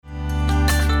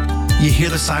You hear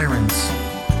the sirens.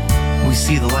 We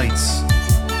see the lights.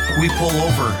 We pull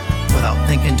over without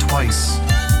thinking twice.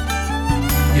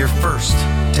 You're first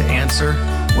to answer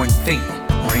when fate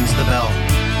rings the bell.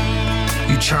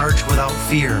 You charge without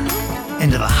fear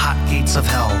into the hot gates of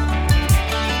hell.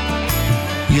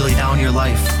 You lay down your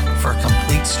life for a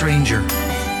complete stranger.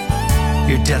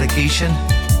 Your dedication,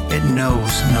 it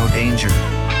knows no danger.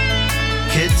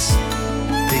 Kids,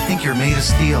 they think you're made of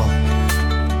steel,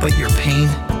 but your pain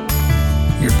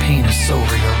is so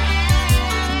real.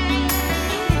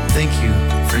 Thank you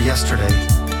for yesterday.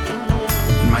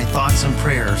 And my thoughts and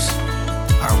prayers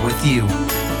are with you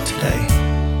today.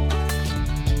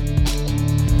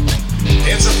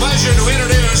 It's a pleasure to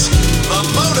introduce the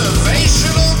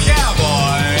motivational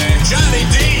cowboy, Johnny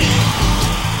D.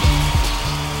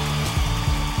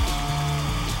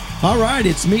 All right,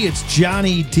 it's me. It's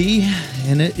Johnny D,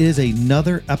 and it is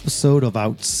another episode of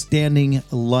Outstanding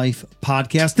Life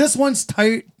Podcast. This one's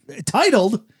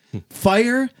titled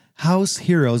Firehouse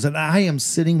Heroes, and I am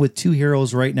sitting with two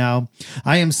heroes right now.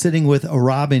 I am sitting with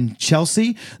Rob and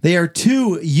Chelsea. They are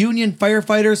two union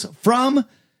firefighters from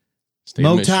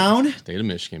Motown. State of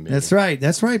Michigan, baby.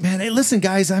 That's right, man. Hey, listen,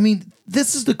 guys, I mean,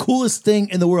 this is the coolest thing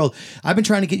in the world. I've been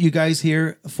trying to get you guys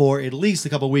here for at least a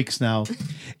couple weeks now.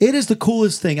 It is the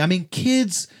coolest thing. I mean,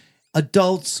 kids,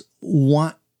 adults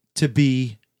want to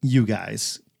be you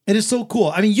guys. It is so cool.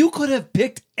 I mean, you could have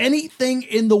picked anything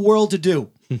in the world to do.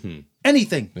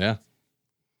 Anything. Yeah.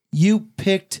 You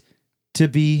picked to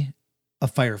be a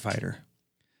firefighter.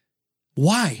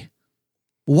 Why?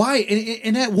 Why?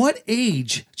 And at what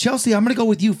age, Chelsea, I'm going to go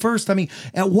with you first. I mean,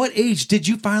 at what age did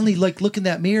you finally look in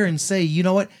that mirror and say, you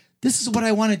know what, this is what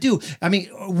I want to do? I mean,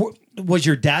 was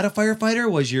your dad a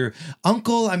firefighter? Was your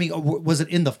uncle? I mean, was it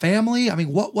in the family? I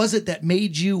mean, what was it that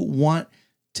made you want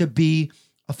to be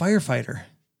a firefighter?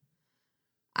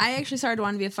 I actually started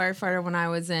wanting to be a firefighter when I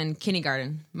was in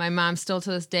kindergarten. My mom still to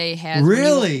this day has,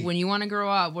 Really? when you want to grow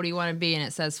up, what do you want to be? And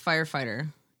it says firefighter.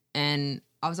 And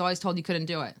I was always told you couldn't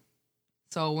do it.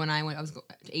 So when I was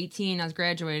 18, I was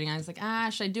graduating. I was like,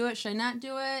 should I do it? Should I not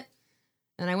do it?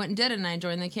 And I went and did it, and I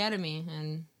joined the academy,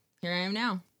 and here I am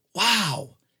now.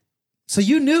 Wow. So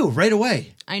you knew right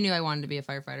away. I knew I wanted to be a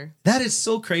firefighter. That is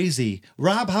so crazy.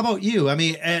 Rob, how about you? I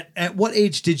mean, at what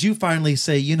age did you finally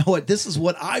say, you know what, this is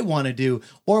what I want to do?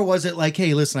 Or was it like,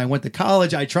 hey, listen, I went to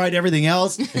college, I tried everything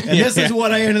else, and this is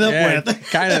what I ended up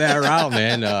with? Kind of that route,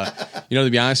 man. To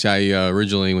be honest, I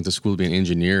originally went to school to be an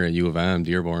engineer at U of M,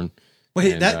 Dearborn.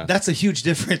 Wait, that's a huge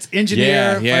difference.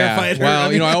 Engineer, firefighter.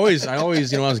 Well, I always,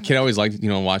 when I was a kid, I always liked,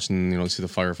 watching, see the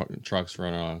fire trucks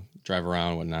drive around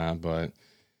and whatnot. But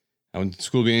I went to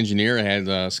school to be an engineer. I had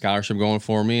a scholarship going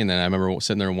for me. And then I remember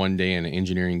sitting there one day in an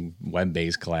engineering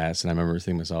web-based class. And I remember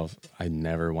thinking to myself, I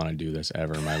never want to do this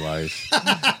ever in my life.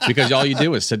 Because all you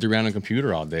do is sit around a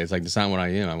computer all day. It's like, that's not what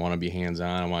I am. I want to be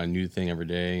hands-on. I want a new thing every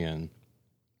day. And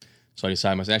so I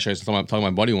decided, actually, I was talking to my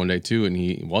buddy one day too, and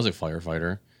he was a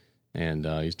firefighter. And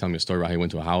he was telling me a story about how he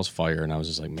went to a house fire, and I was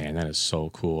just like, man, that is so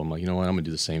cool. I'm like, you know what, I'm gonna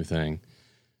do the same thing.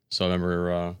 So I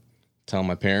remember telling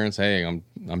my parents, hey,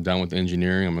 I'm done with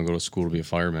engineering. I'm gonna go to school to be a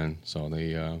fireman. So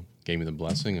they gave me the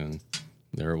blessing, and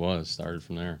there it was. Started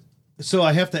from there. So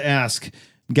I have to ask,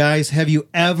 guys, have you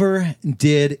ever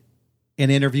did an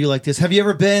interview like this? Have you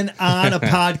ever been on a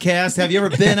podcast? Have you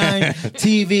ever been on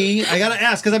TV? I gotta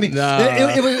ask, because I mean,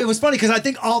 it was funny because I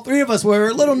think all three of us were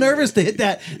a little nervous to hit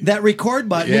that record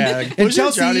button. Yeah, and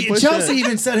Chelsea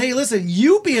even said, "Hey, listen,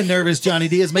 you being nervous, Johnny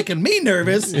D, is making me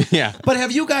nervous." Yeah. But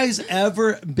have you guys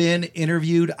ever been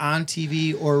interviewed on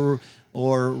TV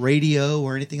or radio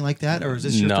or anything like that, or is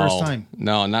this your first time?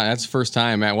 No, that's the first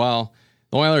time. Well.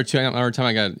 The only other time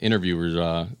I got an interview was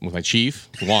with my chief,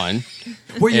 one.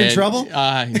 Were you in trouble? No,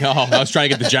 I was trying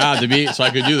to get the job so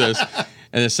I could do this.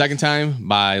 And the second time,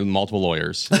 by multiple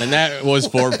lawyers. And that was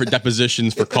for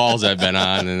depositions for calls I've been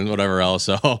on and whatever else.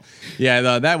 So,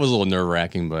 yeah, that was a little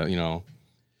nerve-wracking, but,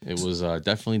 it was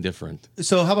definitely different.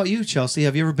 So how about you, Chelsea?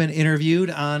 Have you ever been interviewed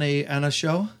on a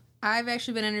show? I've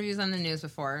actually been interviewed on the news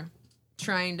before,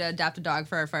 trying to adopt a dog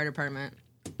for our fire department.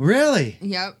 Really?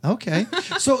 Yep. Okay.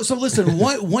 So listen,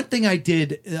 one thing I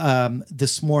did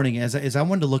this morning is I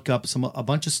wanted to look up a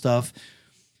bunch of stuff,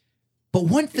 but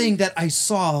one thing that I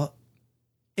saw,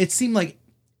 it seemed like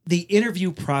the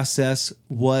interview process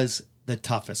was the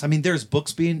toughest. I mean, there's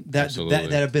books that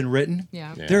have been written.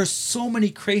 Yeah. There are so many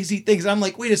crazy things. I'm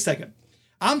like, wait a second.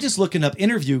 I'm just looking up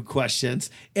interview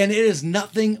questions, and it is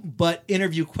nothing but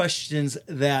interview questions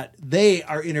that they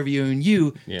are interviewing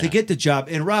you to get the job.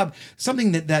 And Rob,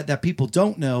 something that people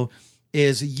don't know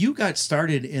is you got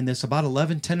started in this about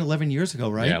 11 years ago,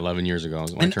 right? Yeah, 11 years ago.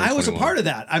 And I was a part of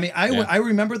that. I mean, I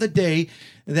remember the day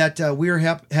that we were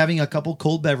having a couple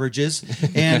cold beverages,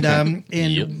 and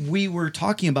we were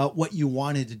talking about what you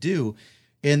wanted to do,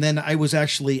 and then I was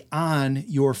actually on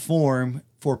your form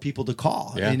for people to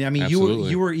call. Yeah, and I mean, absolutely.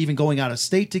 you were even going out of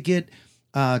state to get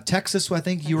Texas. I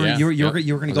think you were Yeah, you were yep. going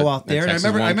to Was go it out there. And I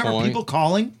Texas remember One Point? people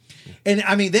calling. And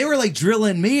I mean, they were like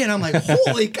drilling me, and I'm like,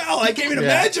 "Holy cow! I can't even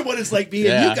imagine what it's like being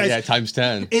you guys." Yeah, times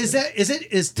 10. Is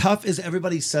it as tough as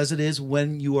everybody says it is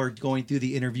when you are going through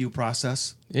the interview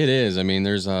process? It is. I mean,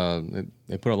 there's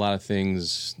they put a lot of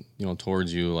things,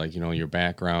 towards you, like, your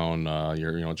background,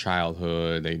 your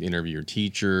childhood. They interview your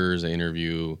teachers. They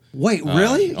interview. Wait,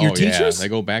 really? Your teachers? Yeah, they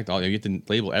go back to all. You get to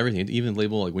label everything. Even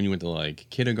label like when you went to like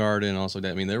kindergarten and also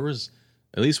that. I mean, there was.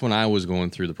 At least when I was going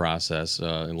through the process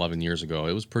 11 years ago,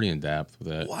 it was pretty in depth with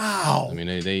it. Wow. I mean,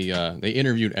 they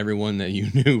interviewed everyone that you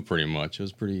knew pretty much. It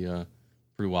was pretty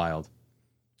wild.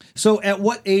 So at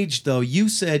what age, though, you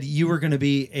said you were going to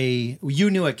be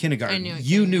you knew at kindergarten. I knew at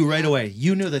You knew kindergarten, right yeah. away.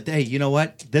 You knew that, hey, you know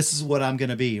what? This is what I'm going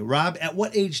to be. Rob, at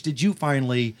what age did you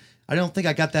finally, I don't think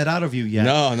I got that out of you yet.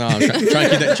 No, I'm try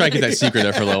to keep that secret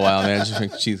there for a little while,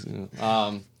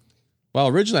 man. Well,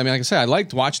 originally, I mean, like I said, I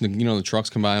liked watching the trucks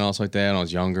come by and all stuff like that when I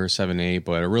was younger, 7, 8.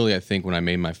 But I think when I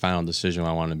made my final decision when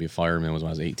I wanted to be a fireman was when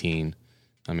I was 18.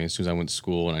 I mean, as soon as I went to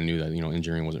school and I knew that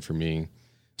engineering wasn't for me.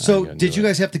 So I did you knew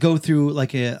it. guys have to go through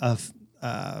like an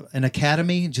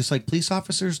academy, just like police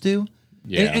officers do?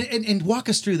 Yeah. And walk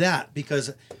us through that,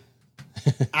 because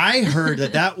I heard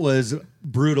that was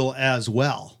brutal as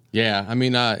well. Yeah, I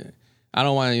mean, I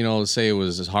don't want to say it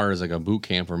was as hard as like a boot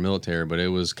camp for military, but it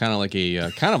was kind of like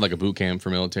a boot camp for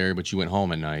military. But you went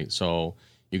home at night, so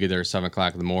you get there at 7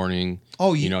 o'clock in the morning.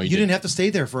 Oh, you didn't have to stay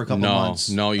there for a couple months.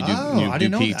 No, you do I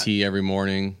didn't know PT that. every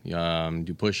morning.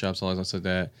 Do push-ups, all that stuff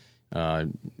like that.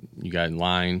 You got in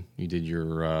line. You did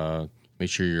your make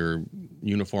sure your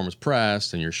uniform was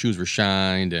pressed and your shoes were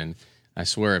shined. And I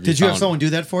swear, if Did you have someone do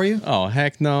that for you? Oh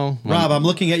heck no, Rob, I'm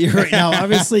looking at you right now.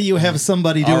 Obviously, you have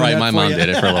somebody doing all right, that my for mom you. did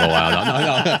it for a little while.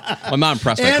 No. My mom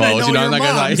pressed my And I clothes. know your I'm not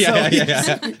gonna mom, lie. so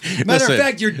Yeah. Matter Listen, of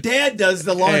fact, your dad does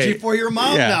the laundry Hey, for your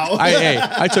mom now.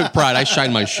 I took pride. I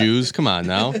shined my shoes. Come on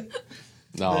now. That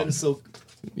No. is so.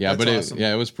 Yeah, That's but awesome.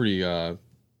 it was pretty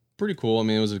cool. I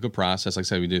mean, it was a good process. Like I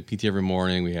said, we did PT every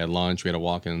morning. We had lunch. We had to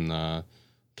walk in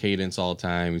cadence all the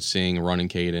time. We sing running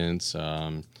cadence.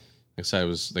 Like I said, it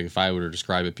was like if I were to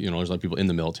describe it, there's a lot of people in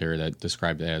the military that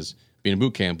described it as being a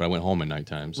boot camp, but I went home at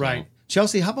nighttime. So. Right.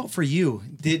 Chelsea, how about for you?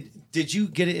 Did you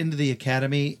get it into the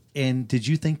academy, and did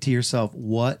you think to yourself,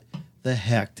 what the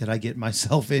heck did I get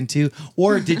myself into?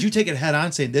 Or did you take it head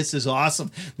on saying, this is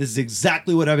awesome. This is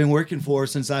exactly what I've been working for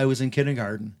since I was in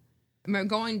kindergarten. I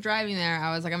remember driving there,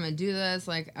 I was like, I'm going to do this.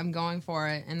 Like, I'm going for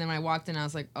it. And then when I walked in, I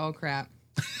was like, oh, crap.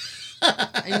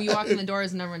 And you walk in the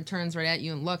doors and everyone turns right at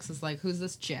you and looks. It's like, who's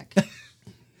this chick?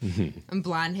 I'm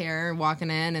blonde hair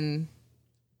walking in, and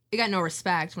it got no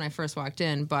respect when I first walked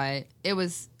in, but it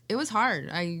was hard.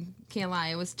 I can't lie.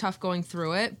 It was tough going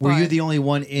through it. Were you but the only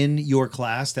one in your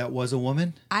class that was a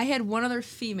woman? I had one other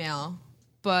female,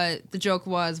 but the joke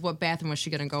was, what bathroom was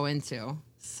she going to go into?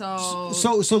 So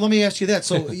So let me ask you that.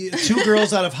 So 2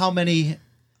 girls out of how many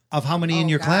in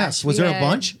your class? gosh, Was we there a had-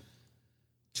 bunch?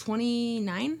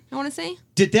 29, I want to say.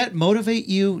 Did that motivate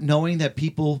you, knowing that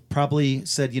people probably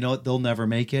said, they'll never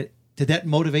make it? Did that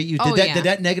motivate you? Oh, yeah. Did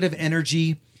that negative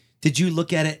energy, did you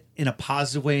look at it in a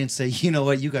positive way and say, you know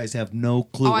what, you guys have no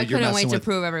clue I what you're couldn't messing wait to with?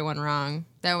 prove everyone wrong.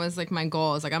 That was like my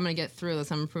goal. It's like, I'm going to get through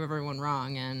this. I'm going to prove everyone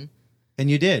wrong. And And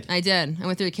you did. I did. I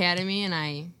went through academy and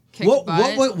I kicked What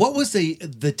butt. what was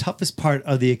the toughest part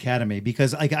of the academy?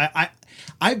 Because like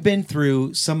I've been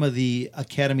through some of the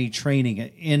academy training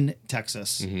in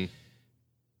Texas,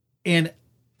 and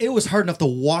it was hard enough to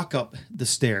walk up the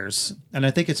stairs, and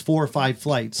I think it's 4 or 5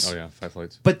 flights. Oh yeah, 5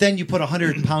 flights. But then you put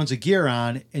 100 pounds of gear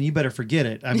on, and you better forget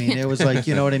it. I mean, it was like,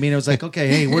 you know what I mean? It was like, okay,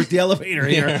 hey, where's the elevator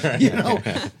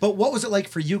here? But what was it like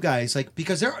for you guys? Like,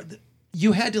 because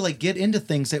you had to like get into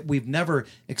things that we've never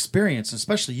experienced,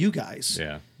 especially you guys.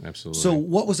 Yeah, absolutely. So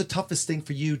what was the toughest thing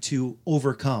for you to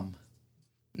overcome?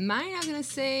 Mine, I'm going to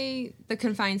say the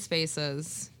confined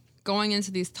spaces. Going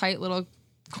into these tight little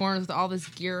corners with all this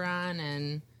gear on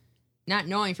and not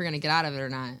knowing if you're going to get out of it or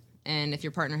not. And if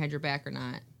your partner had your back or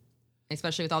not.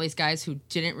 Especially with all these guys who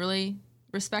didn't really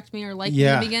respect me or like me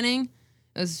in the beginning.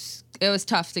 It was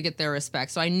tough to get their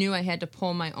respect. So I knew I had to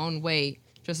pull my own weight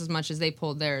just as much as they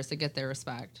pulled theirs to get their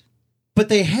respect. But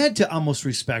they had to almost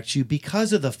respect you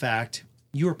because of the fact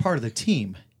you were part of the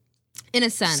team. In a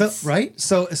sense. So, right?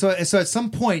 So at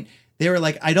some point, they were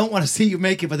like, I don't want to see you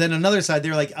make it. But then another side, they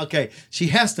were like, okay, she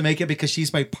has to make it because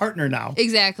she's my partner now.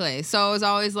 Exactly. So it was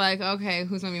always like, okay,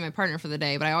 who's going to be my partner for the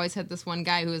day? But I always had this one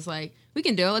guy who was like, we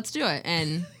can do it. Let's do it.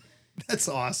 And That's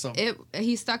awesome.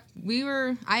 he stuck.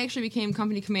 I actually became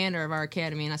company commander of our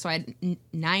academy. And so I had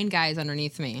 9 guys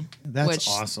underneath me. That's which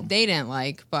awesome. They didn't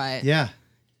like, but Yeah.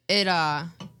 I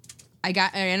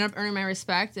ended up earning my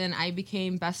respect, and I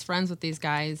became best friends with these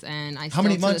guys. And How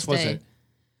many months was it?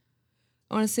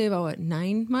 I want to say about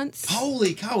 9 months.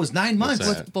 Holy cow, it was 9 months.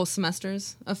 What's that? With both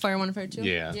semesters of Fire 1 and Fire 2.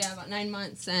 Yeah. Yeah, about 9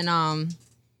 months. And I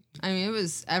mean, it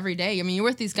was every day. I mean, you're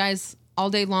with these guys all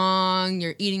day long.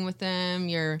 You're eating with them.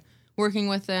 You're working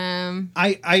with them.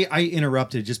 I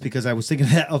interrupted just because I was thinking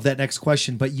of that next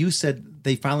question, but you said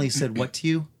they finally said what to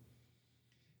you?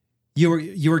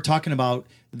 You were talking about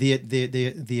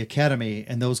the academy,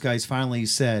 and those guys finally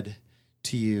said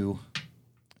to you,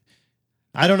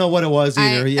 I don't know what it was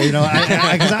either.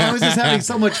 Because I was just having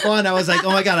so much fun. I was like,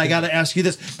 oh my God, I got to ask you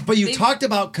this. But you talked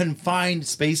about confined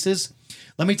spaces.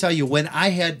 Let me tell you, when I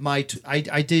had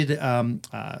I did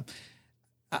a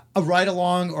ride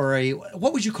along, or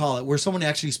what would you call it, where someone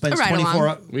actually spends A ride 24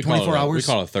 along. We call hours?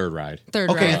 We call it a third ride. Okay,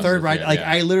 ride. a third ride. Yeah, Like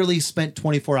yeah. I literally spent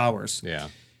 24 hours. Yeah.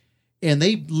 And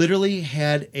they literally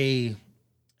had an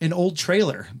old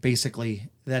trailer, basically,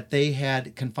 that they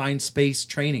had confined space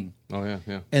training. Oh yeah,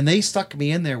 yeah. And they stuck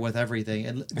me in there with everything.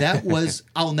 And that was,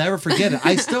 I'll never forget it.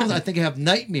 I think I have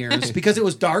nightmares because it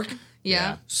was dark,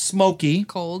 Yeah. smoky,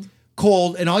 Cold.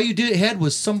 cold, and all you had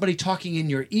was somebody talking in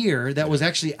your ear that was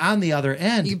actually on the other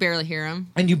end. You barely hear them.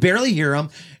 And you barely hear them,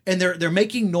 and they're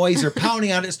making noise, they're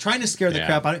pounding on it, it's trying to scare the Yeah.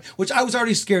 crap out of it, which I was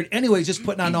already scared anyway, just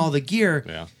putting on all the gear.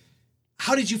 Yeah.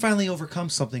 How did you finally overcome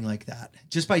something like that?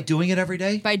 Just by doing it every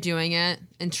day? By doing it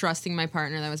and trusting my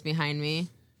partner that was behind me.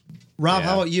 Rob, Yeah.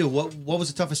 how about you? What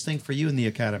was the toughest thing for you in the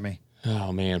academy?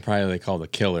 Oh man, probably they call it the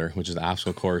killer, which is the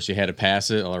obstacle course. You had to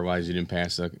pass it, otherwise you didn't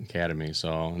pass the academy.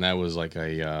 So, and that was like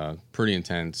a pretty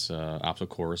intense obstacle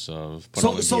course of. putting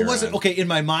all the So gear was it on. okay? In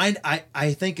my mind,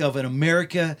 I think of an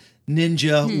America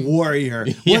Ninja Warrior.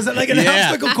 Was it like an Yeah.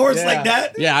 obstacle course Yeah. like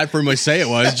that? Yeah, I'd pretty much say it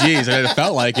was. Jeez, it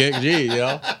felt like it. Gee,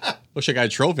 wish I got a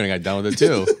trophy and I got done with it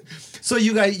too. So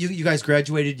you guys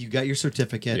graduated. You got your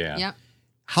certificate. Yeah. Yep.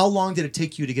 How long did it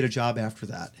take you to get a job after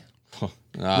that?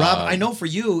 Rob, I know for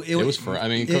you, It was for. I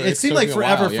mean, it seemed took like me a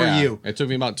forever while, for yeah. you. It took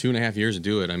me about 2.5 years to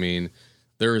do it. I mean,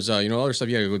 there's other stuff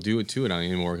you got to go do it to it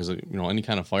anymore because any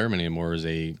kind of fireman anymore is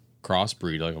a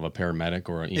crossbreed like of a paramedic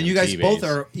or an EMT. And you guys both base.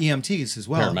 are EMTs as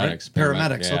well, Paramedics. right?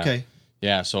 Paramedics. Yeah. Okay.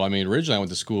 Yeah. So I mean, originally I went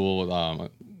to school.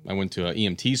 I went to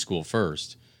EMT school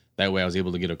first. That way, I was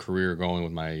able to get a career going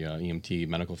with my EMT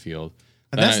medical field.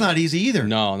 And Then that's I- not easy either.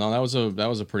 No, that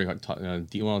was a pretty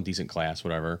decent class,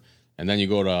 whatever. And then you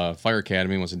go to fire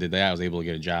academy. Once I did that, I was able to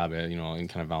get a job at and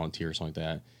kind of volunteer or something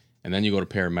like that. And then you go to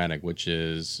paramedic, which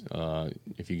is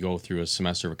if you go through a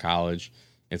semester of college,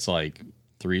 it's like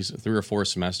three or four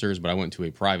semesters. But I went to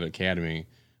a private academy,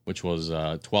 which was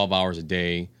 12 hours a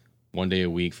day, 1 day a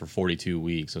week for 42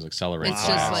 weeks. It was accelerated. It's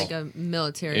class. just like a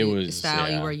military It was, style.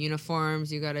 You yeah. wear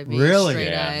uniforms. You got to be Really? straight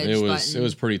Yeah, edge. it button.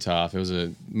 was pretty tough. It was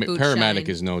Boot paramedic shine.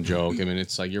 is no joke. I mean,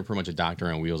 it's like you're pretty much a doctor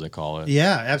on wheels. They call it.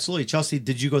 Yeah, absolutely. Chelsea,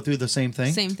 did you go through the same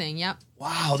thing? Same thing. Yep.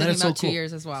 Wow, Took that me is so about cool. 2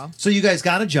 years as well. So you guys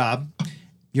got a job.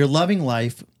 You're loving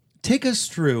life. Take us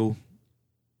through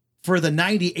for the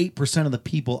 98% of the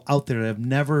people out there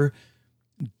that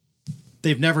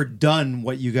they've never done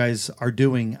what you guys are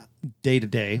doing day to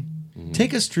day.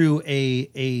 Take us through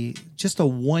just a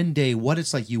 1 day, what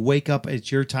it's like. You wake up,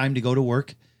 it's your time to go to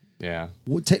work. Yeah.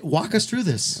 Walk us through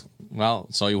this. Well,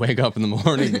 so you wake up in the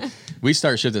morning. We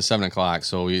start shift at 7 o'clock.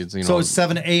 So So it's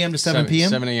 7 a.m. to 7 p.m.?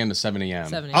 7 a.m. to 7 a.m.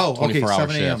 7 a.m. Oh, okay, 24-hour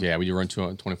 7 a.m. shift. Yeah, we run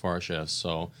 24-hour shifts.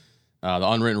 So the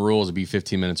unwritten rules would be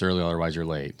 15 minutes early, otherwise you're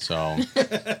late. So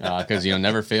because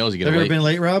never fails, you get Have a you late. ever been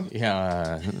late, Rob?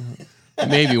 Yeah,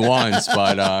 maybe once,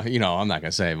 but I'm not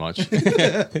gonna say much.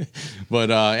 But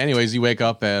anyways, you wake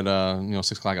up at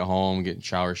 6 o'clock at home, get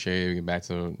shower, shave, get back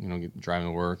to get driving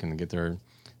to work, and get there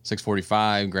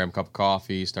 6:45, grab a cup of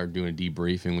coffee, start doing a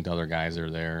debriefing with the other guys that are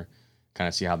there, kind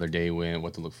of see how their day went,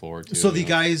 what to look forward to. So the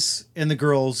guys and the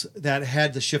girls that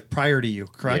had the shift prior to you,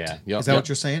 correct? Yeah, yep, Is that yep. what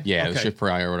you're saying? Yeah, the Okay. shift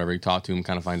prior or whatever. You talk to them,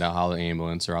 kind of find out how the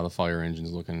ambulance or how the fire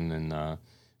engine's looking, and if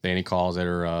they had any calls that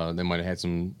are they might have had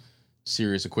some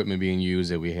serious equipment being used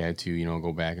that we had to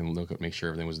go back and look at, make sure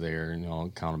everything was there,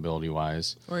 accountability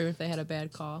wise. Or even if they had a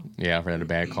bad call. Yeah, if I had a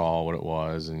bad call, what it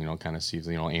was, and kind of see if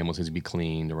ambulance needs to be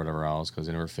cleaned or whatever else, because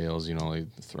it never fails.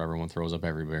 Everyone throws up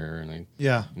everywhere and they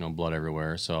Yeah. blood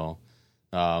everywhere. So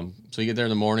so you get there in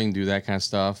the morning, do that kind of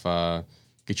stuff.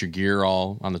 Get your gear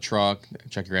all on the truck.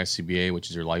 Check your SCBA,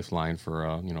 which is your lifeline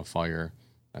for fire.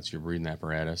 That's your breathing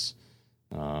apparatus.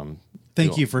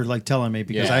 Thank you for like telling me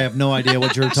because Yeah. I have no idea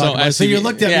what you're talking about. So SCBA you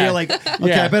looked at me, yeah. you're like, okay,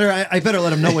 Yeah. I better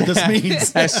let him know what this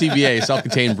means. SCBA,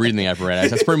 self-contained breathing apparatus.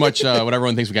 That's pretty much what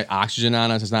everyone thinks. We got oxygen on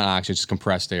us. It's not oxygen; it's just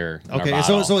compressed air. in our Okay,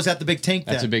 bottle. so is that the big tank?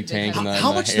 That's then? a big tank. in the- How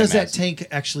in the much does that AMS. tank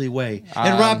actually weigh?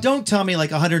 And Rob, don't tell me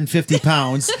like 150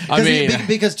 pounds. I mean-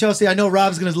 because Chelsea, I know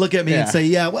Rob's going to look at me and Yeah. say,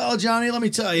 "Yeah, well, Johnny, let me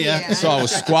tell you." Yeah. So I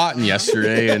was squatting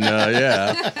yesterday, and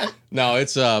yeah. No,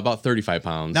 it's about 35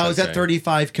 pounds. Now I'd is that say.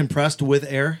 35 compressed with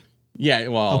air? Yeah,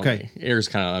 well, Okay. Air's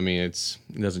kind of. I mean, it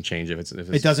doesn't change if it's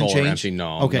It doesn't full or change? empty.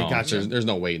 No. Okay, no. gotcha. There's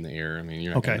no weight in the air. I mean,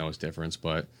 you're not Okay. gonna notice difference.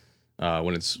 But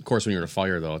when it's, of course, when you're in a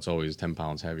fire though, it's always 10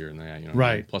 pounds heavier than that. You know.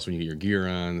 Right. Plus, when you get your gear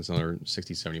on, it's another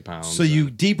 60, 70 pounds. So you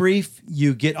debrief,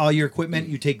 you get all your equipment,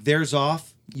 you take theirs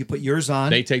off, you put yours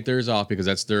on. They take theirs off because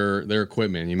that's their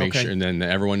equipment. You make Okay. sure, and then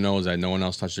everyone knows that no one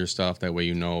else touched their stuff. That way,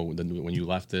 you know that when you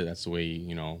left it, that's the way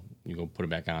you go put it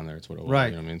back on there. It's what it was. Right.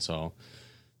 You know what I mean? So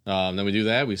then we do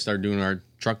that. We start doing our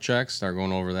truck checks. Start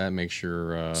going over that. Make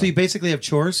sure. So you basically have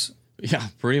chores. Yeah,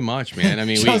 pretty much, man. I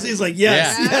mean, Chelsea's like,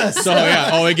 yes, yeah. yes. So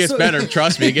yeah, it gets better.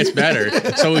 Trust me, it gets better.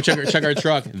 So we check our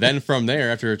truck. Then from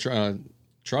there, after a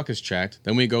truck is checked,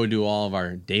 then we go do all of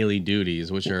our daily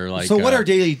duties, which are like. So what are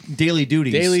daily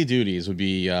duties? daily duties? Would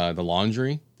be the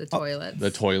laundry, The toilet.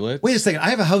 the toilet. Wait a second, I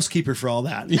have a housekeeper for all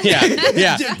that.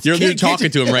 Yeah. You're Can't-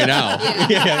 talking to him right now.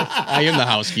 Yeah, I am the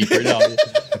housekeeper. No.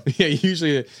 Yeah,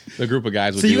 usually the group of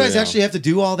guys would So you do it, guys know. actually have to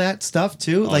do all that stuff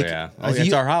too? Oh, yeah.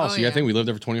 It's our house. Oh, Yeah, I yeah. think we lived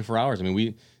there for 24 hours. I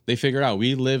mean, they figured out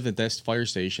we lived at this fire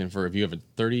station for, if you have a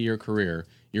 30-year career,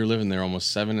 you're living there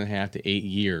almost 7.5 to 8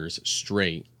 years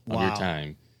straight of your Wow.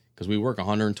 time. Because we work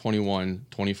 121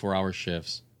 24-hour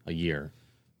shifts a year.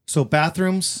 So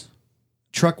bathrooms,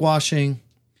 truck washing.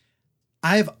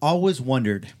 I've always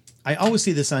wondered. I always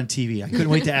see this on TV. I couldn't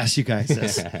wait to ask you guys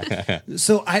this.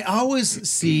 So I always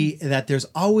see that there's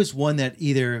always one that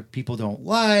either people don't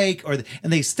like,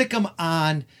 and they stick them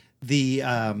on the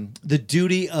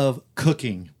duty of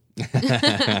cooking.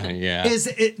 Yeah. Is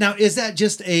that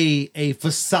just a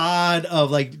facade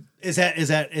of like is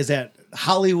that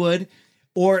Hollywood,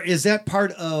 or is that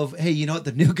part of, hey, you know what,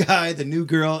 the new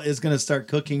girl is going to start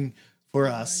cooking for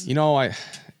us?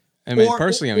 I mean,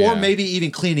 personally, I mean, or maybe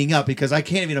even cleaning up, because I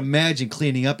can't even imagine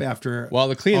cleaning up after. well,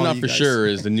 the cleaning all up you for guys. sure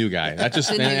is the new guy. That just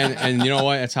The new and you know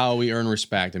what? That's how we earn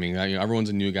respect. I mean, everyone's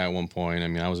a new guy at one point. I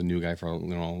mean, I was a new guy for a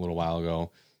little while ago.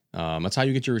 That's how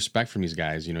you get your respect from these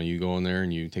guys. You know, you go in there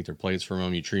and you take their plates from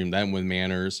them. You treat them with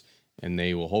manners, and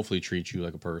they will hopefully treat you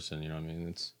like a person. You know what I mean?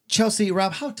 It's Chelsea,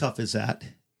 Rob, how tough is that?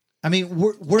 I mean,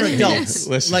 we're adults,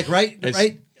 Listen, like right.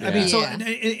 I mean, yeah. so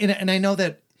Yeah. and I know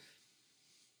that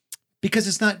because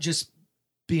it's not just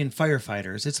being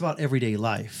firefighters; it's about everyday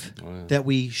life yeah. that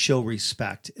we show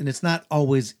respect, and it's not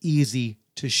always easy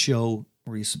to show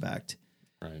respect.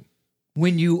 right.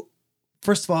 When you,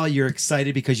 first of all, you're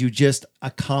excited because you just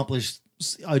accomplished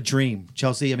a dream,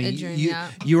 Chelsea. I mean, A dream, you yeah.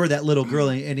 you were that little girl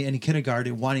in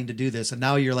kindergarten wanting to do this, and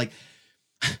now you're like,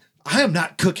 I am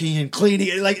not cooking and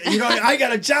cleaning. Like, you know, I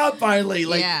got a job finally.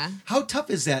 Like, Yeah. how tough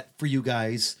is that for you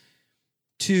guys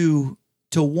to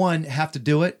one, have to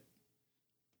do it,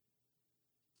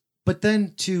 but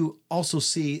then to also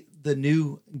see the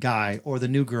new guy or the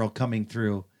new girl coming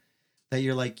through that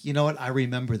you're like, you know what? I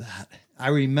remember that. I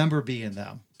remember being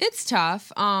them. It's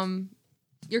tough.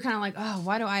 You're kind of like, oh,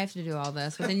 why do I have to do all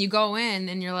this? But then you go in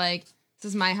and you're like, this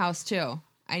is my house too.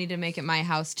 I need to make it my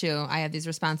house too. I have these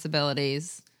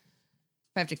responsibilities.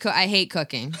 If I have to cook, I hate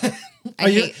cooking. Are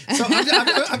you? So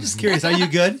I'm just curious. Are you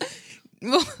good?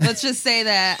 Well, let's just say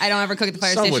that I don't ever cook at the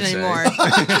fire Some would station say. anymore.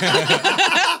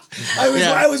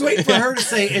 I was waiting for her to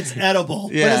say it's edible,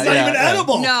 but Yeah, it's not yeah, even yeah.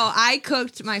 edible. No, I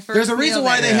cooked my first. There's a reason meal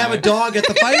why there. they have a dog at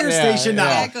the fire Yeah, station now.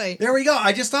 Exactly. There we go.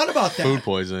 I just thought about that. Food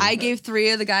poisoning. I gave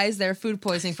 3 of the guys their food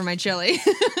poisoning for my chili.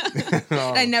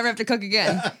 I never have to cook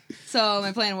again. So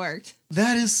my plan worked.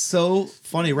 That is so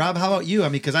funny, Rob. How about you? I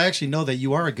mean, because I actually know that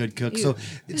you are a good cook. So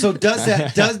does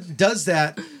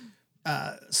that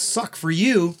suck for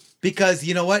you? Because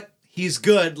you know what, he's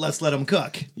good. Let's let him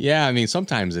cook. Yeah, I mean,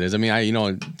 sometimes it is. I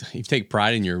mean, you take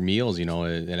pride in your meals,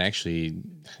 it actually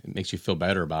makes you feel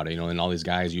better about it, and all these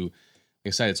guys, like I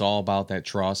said, it's all about that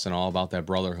trust and all about that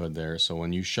brotherhood there. So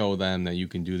when you show them that you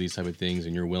can do these type of things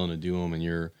and you're willing to do them and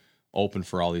you're open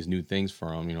for all these new things for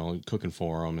them, cooking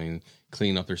for them and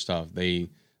cleaning up their stuff, they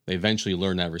eventually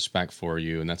learn that respect for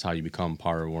you, and that's how you become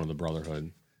part of one of the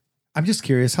brotherhood. I'm just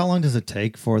curious, how long does it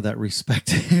take for that respect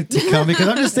to come? Because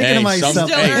I'm just thinking to myself, Still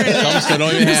earning it. some still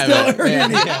don't even have it.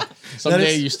 earning it. Yeah. Some That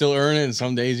days is- you still earn it, and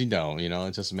some days you don't.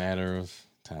 It's just a matter of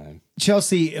time.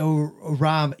 Chelsea,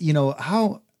 Rob,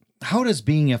 how does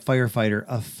being a firefighter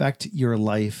affect your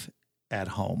life at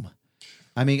home.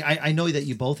 I mean, I know that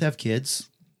you both have kids.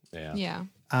 Yeah.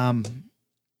 Yeah.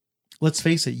 Let's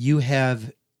face it, you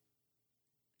have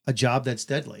a job that's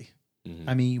deadly. Mhm.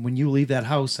 I mean, when you leave that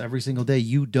house every single day,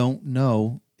 you don't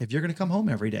know if you're going to come home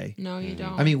every day. No, you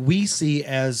don't. I mean, we see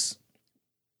as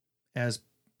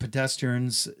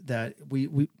pedestrians that we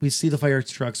see the fire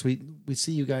trucks. We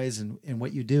see you guys and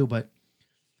what you do, but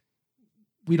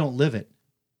we don't live it.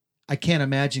 I can't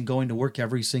imagine going to work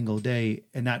every single day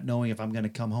and not knowing if I'm going to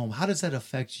come home. How does that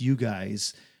affect you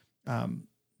guys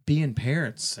being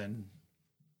parents and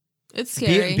it's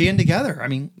scary. being together? I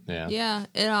mean, Yeah.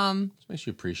 It makes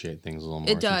you appreciate things a little more.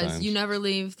 It does. Sometimes. You never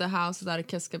leave the house without a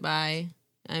kiss goodbye.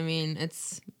 I mean,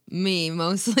 it's me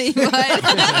mostly, but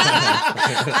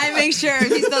I make sure if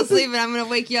he's still sleeping, I'm gonna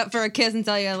wake you up for a kiss and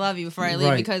tell you I love you before I leave.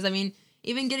 Right. Because I mean,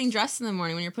 even getting dressed in the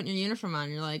morning when you're putting your uniform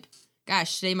on, you're like,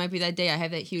 gosh, today might be that day I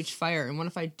have that huge fire, and what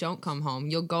if I don't come home?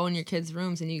 You'll go in your kids'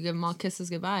 rooms and you give them all kisses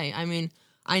goodbye. I mean,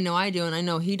 I know I do, and I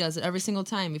know he does it every single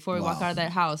time. Before we walk out of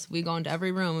that house, we go into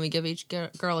every room and we give each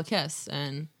girl a kiss.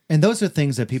 And those are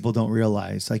things that people don't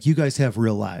realize. Like, you guys have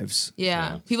real lives.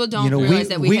 yeah, people don't realize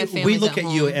that we have families we look at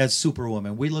you home. as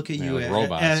Superwoman. We look at you like as,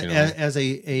 robots, as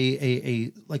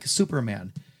a like a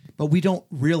Superman, but we don't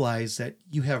realize that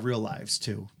you have real lives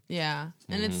too. Yeah,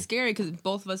 and it's scary because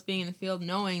both of us being in the field,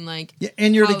 knowing like, Yeah,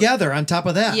 and you're how- together on top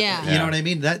of that. Yeah. You know what I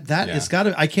mean? That Yeah. it's got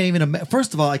to. I can't even.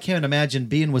 First of all, I can't imagine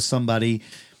being with somebody.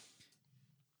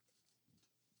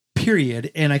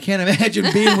 Period. And I can't imagine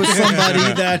being with somebody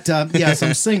that. Yes,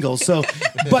 I'm single. So,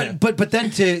 but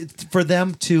then for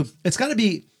them to, it's got to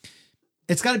be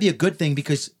a good thing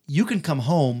because you can come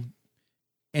home,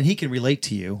 and he can relate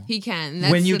to you. he can.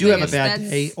 That's When you the do have a biggest- bad that's-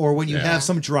 day or when you Yeah. have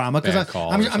some drama. Bad Because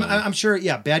calls I'm or something. I'm sure,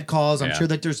 bad calls. I'm Yeah. sure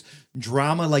that there's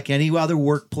drama like any other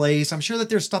workplace. I'm sure that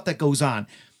there's stuff that goes on.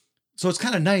 So it's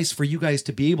kind of nice for you guys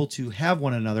to be able to have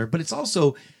one another, but it's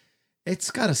also,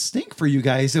 it's got to stink for you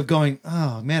guys of going,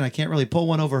 oh man, I can't really pull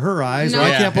one over her eyes, or No.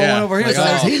 I can't pull Yeah, one over his like,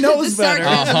 eyes. oh. He knows The better. Oh,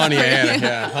 sarcasm.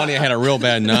 honey, I had a real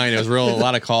bad night. It was a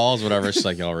lot of calls, whatever. She's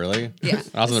like, oh, really? Yeah,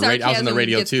 I was on the Sarcasm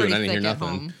radio gets too, and I pretty didn't hear thick at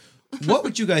nothing. home. What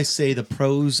would you guys say the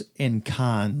pros and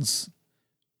cons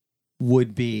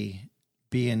would be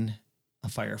being a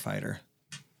firefighter?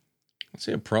 I'd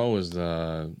say a pro is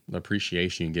the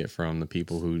appreciation you get from the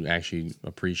people who actually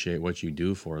appreciate what you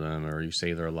do for them, or you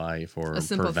save their life, or A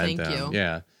simple prevent thank them. you.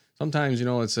 Yeah. Sometimes,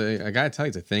 it's I gotta tell you,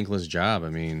 it's a thankless job. I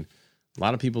mean, a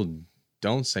lot of people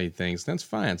don't say things. That's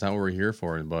fine. It's not what we're here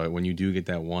for. But when you do get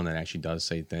that one that actually does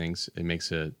say things, it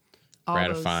makes it All those,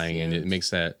 gratifying, and yeah. it makes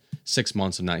that 6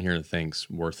 months of not hearing things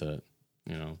worth it.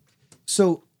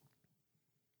 So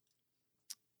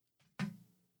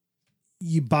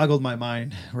you boggled my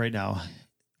mind right now.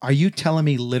 Are you telling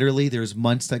me literally there's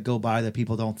months that go by that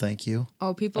people don't thank you?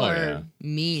 Oh, people Oh, are yeah.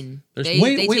 mean. There's- They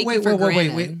take you for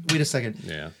granted. Wait a second.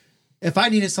 Yeah. If I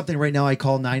needed something right now, I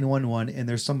call 911 and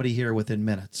there's somebody here within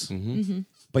minutes. Mm-hmm.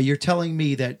 But you're telling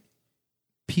me that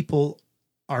people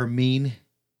are mean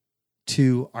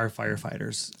to our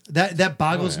firefighters. That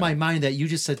boggles Oh, yeah. my mind that you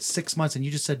just said 6 months and you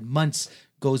just said months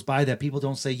goes by that people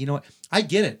don't say, you know what? I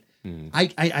get it.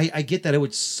 I get that it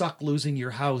would suck losing your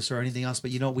house or anything else,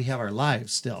 but we have our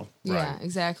lives still. Yeah,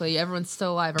 exactly. Everyone's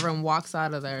still alive. Everyone walks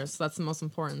out of there, so that's the most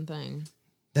important thing.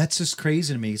 That's just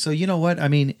crazy to me. So you know what? I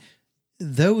mean,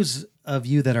 those of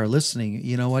you that are listening,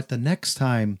 you know what? The next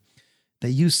time that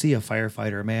you see a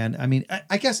firefighter, man, I mean,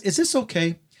 I guess, is this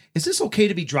okay? Is this okay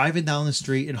to be driving down the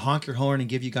street and honk your horn and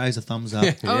give you guys a thumbs up?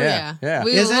 Oh yeah, yeah.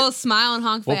 We Is it? will smile and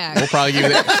honk back. We'll probably give you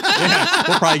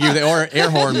the air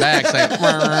horn back. Say,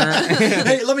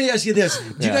 Hey, let me ask you this: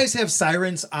 do you guys have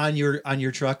sirens on your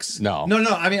trucks? No. no.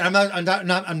 I mean, I'm not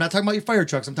talking about your fire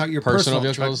trucks. I'm talking your personal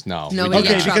personal vehicles? trucks. No. No, we we do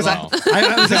get Okay, in because trouble.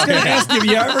 I was just going to ask if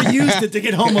you ever used it to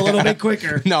get home a little bit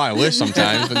quicker. No, I wish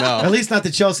sometimes, but no. At least not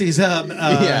the Chelsea's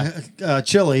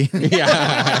chili.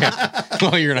 Yeah.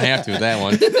 Well, you're gonna have to with that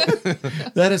one.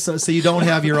 That is so you don't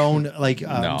have your own stuff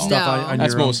No. on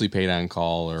That's your own. mostly paid on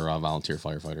call or volunteer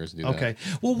firefighters do that. Okay.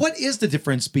 Well, what is the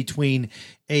difference between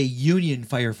a union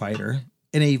firefighter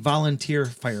and a volunteer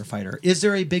firefighter? Is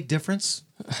there a big difference?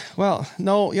 Well,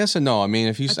 no, yes and no. I mean,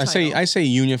 if you A title. I say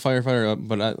union firefighter,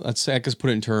 but let's say I just put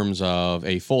it in terms of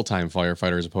a full-time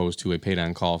firefighter as opposed to a paid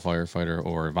on call firefighter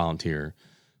or a volunteer.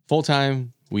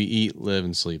 Full-time, we eat, live,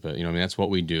 and sleep it. That's what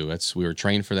we do. We were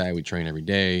trained for that. We train every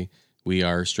day. We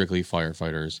are strictly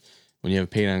firefighters. When you have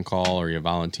a paid on call or you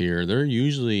volunteer, they're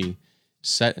usually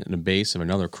set in the base of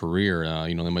another career.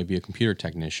 They might be a computer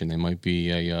technician. They might be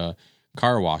a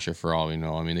car washer for all we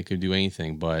know. I mean, they could do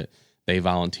anything, but they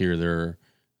volunteer their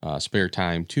spare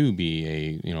time to be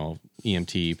a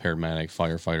EMT, paramedic,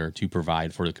 firefighter to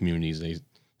provide for the communities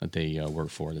that they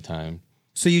worked for at the time.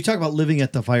 So you talk about living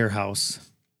at the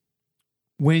firehouse.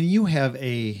 When you have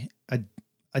a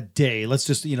day, let's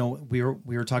just, we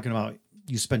were talking about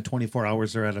you spend 24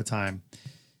 hours there at a time.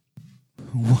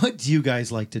 What do you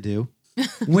guys like to do?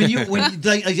 When do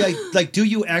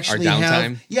you actually Our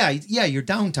downtime? have your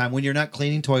downtime when you're not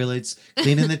cleaning toilets,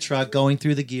 cleaning the truck, going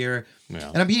through the gear? Yeah.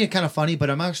 And I'm being kind of funny, but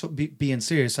I'm actually being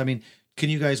serious. I mean, can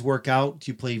you guys work out?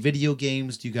 Do you play video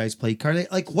games? Do you guys play card?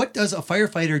 Like, what does a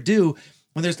firefighter do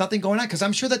when there's nothing going on? Because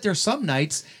I'm sure that there's some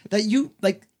nights that you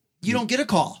don't get a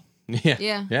call.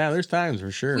 Yeah. There's times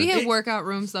for sure. We have workout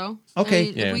rooms though. Okay.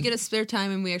 I mean, if we get a spare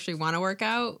time and we actually want to work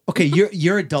out. Okay,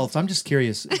 you're adults. I'm just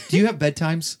curious. Do you have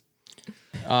bedtimes?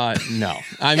 No.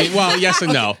 I mean, well, yes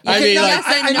and no.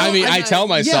 I tell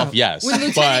myself yes. When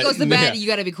Lieutenant goes to bed, you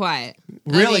got to be quiet.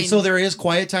 Really? So there is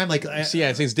quiet time? I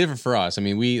think it's different for us. I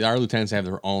mean, our lieutenants have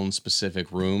their own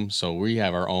specific room, so we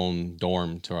have our own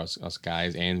dorm to us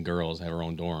guys and girls have our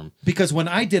own dorm. Because when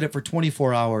I did it for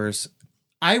 24 hours,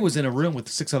 I was in a room with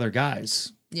 6 other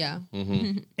guys. Yeah.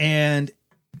 Mm-hmm. And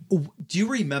do you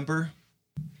remember?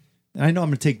 And I know I'm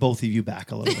going to take both of you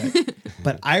back a little bit,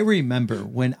 but I remember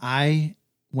when I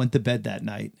went to bed that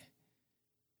night,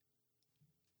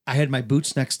 I had my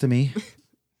boots next to me.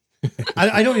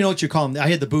 I don't even know what you call them. I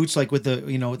had the boots with the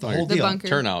with the whole the deal. bunker.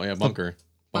 Turnout, bunker.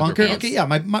 Bunker. Pants. Okay, yeah,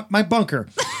 my bunker,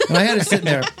 and I had it sitting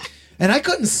there, and I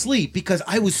couldn't sleep because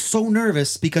I was so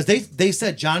nervous because they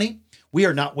said, Johnny, we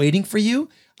are not waiting for you.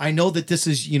 I know that this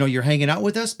is, you're hanging out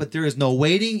with us, but there is no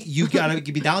waiting. You got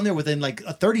to be down there within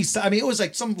a 30. I mean, it was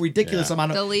some ridiculous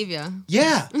amount of. They'll leave you.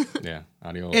 Yeah. Yeah.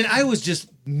 Adios. And I was just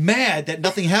mad that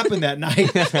nothing happened that night.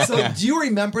 So do you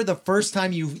remember the first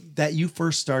time you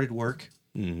first started work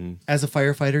as a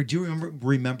firefighter? Do you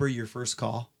remember your first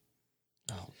call?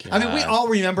 Oh, God. I mean, we all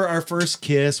remember our first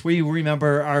kiss. We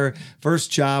remember our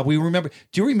first job. Do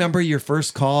you remember your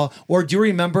first call? Or do you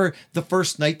remember the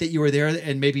first night that you were there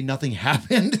and maybe nothing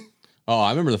happened? Oh,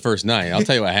 I remember the first night. I'll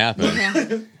tell you what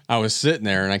happened. I was sitting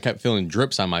there and I kept feeling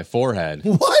drips on my forehead.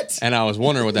 What? And I was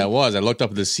wondering what that was. I looked up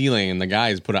at the ceiling and the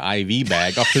guys put an IV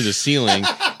bag up to the ceiling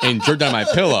and dripped on my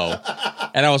pillow.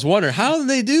 And I was wondering, how did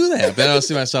they do that? Then I was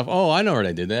thinking to myself, oh, I know where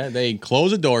they did that. They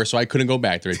closed the door so I couldn't go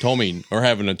back there. They told me, we're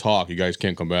having a talk. You guys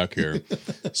can't come back here.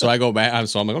 So I go back.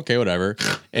 So I'm like, okay, whatever.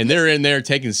 And they're in there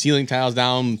taking ceiling tiles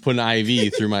down, putting an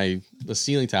IV through the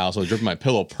ceiling tile. So it dripped my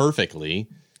pillow perfectly.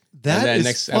 That and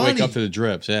then is funny. I wake up to the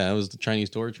drips. Yeah, it was the Chinese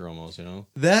torture almost,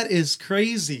 That is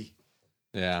crazy.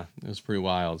 Yeah, it was pretty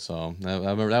wild. So I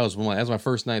remember that was my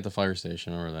first night at the fire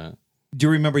station. I remember that. Do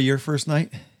you remember your first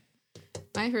night?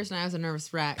 My first night, I was a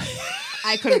nervous wreck.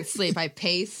 I couldn't sleep. I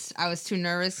paced. I was too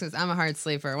nervous because I'm a hard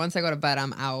sleeper. Once I go to bed,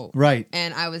 I'm out. Right.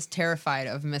 And I was terrified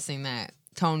of missing that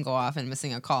tone go off and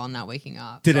missing a call and not waking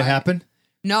up. Did it happen?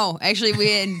 No, actually, we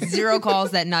had 0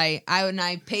 calls that night.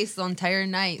 I paced the entire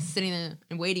night, sitting there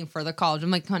and waiting for the call.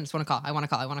 I'm like, come on, I just want to call. I want to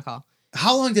call. I want to call.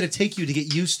 How long did it take you to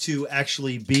get used to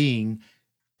actually being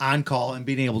on call and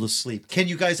being able to sleep? Can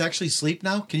you guys actually sleep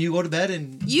now? Can you go to bed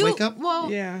and wake up?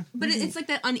 Well, Yeah. But it's like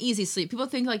that uneasy sleep. People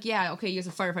think okay, you guys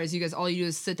are firefighters. You guys, all you do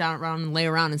is sit down around and lay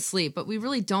around and sleep. But we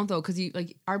really don't though, because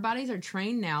our bodies are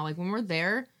trained now. Like when we're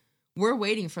there, we're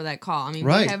waiting for that call. I mean,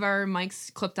 right. We have our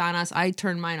mics clipped on us. I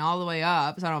turn mine all the way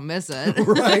up so I don't miss it.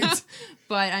 Right.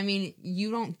 But I mean,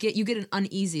 you get an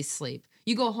uneasy sleep.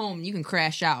 You go home, you can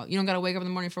crash out. You don't got to wake up in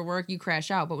the morning for work. You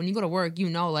crash out. But when you go to work,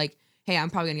 hey, I'm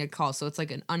probably gonna get called. So it's like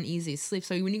an uneasy sleep.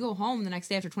 So when you go home the next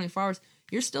day after 24 hours,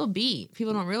 you're still beat.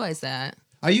 People don't realize that.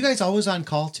 Are you guys always on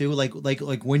call too? Like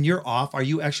when you're off, are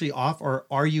you actually off or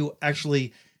are you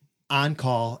actually on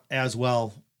call as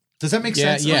well? Does that make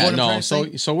sense? Yeah, no.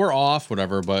 So we're off,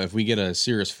 whatever. But if we get a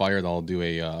serious fire, they'll do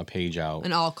a page out,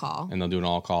 An all call, and they'll do an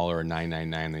all call or a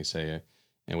 999. They say,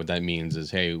 and what that means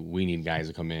is, hey, we need guys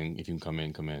to come in. If you can come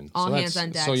in, come in. All hands on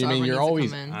deck. So you mean you're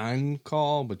always in. on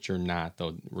call, but you're not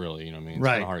though. Really, you know what I mean? It's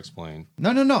right. kind of hard to explain.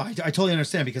 No. I totally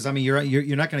understand because I mean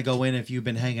you're not going to go in if you've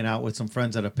been hanging out with some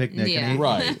friends at a picnic and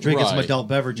drinking some adult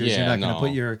beverages. Yeah, you're not going to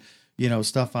put your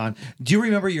stuff on. Do you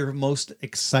remember your most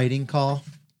exciting call?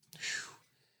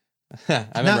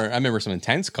 I remember some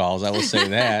intense calls. I will say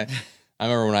that. I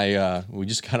remember when we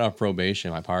just got off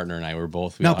probation. My partner and I were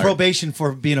both probation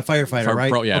for being a firefighter,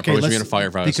 right? Probation being a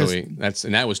firefighter. So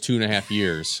that was 2.5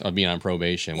 years of being on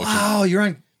probation. Wow, you're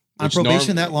on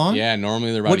probation that long? Yeah,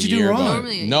 normally they're about What'd a you year. do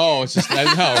wrong? No, it's just no.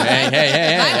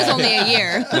 Hey. Mine was only a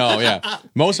year. No, yeah.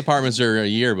 Most apartments are a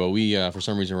year, but we for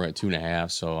some reason we're at 2.5.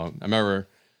 So I remember.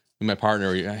 My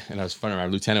partner, and I was funny, my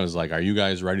lieutenant was like, are you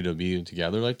guys ready to be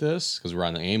together like this? Because we're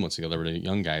on the ambulance together, we're the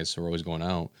young guys, so we're always going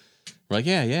out. We're like,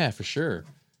 yeah, for sure.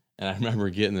 And I remember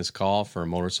getting this call for a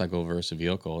motorcycle versus a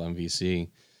vehicle, MVC.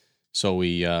 So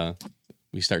we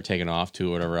start taking off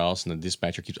to whatever else, and the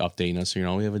dispatcher keeps updating us.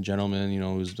 So, we have a gentleman,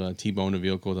 who's T-boned a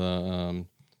vehicle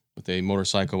with a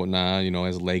motorcycle, whatnot,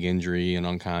 has a leg injury and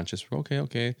unconscious. We're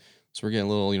okay. So we're getting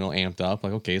a little, amped up.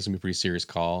 Like, okay, it's gonna be a pretty serious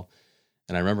call.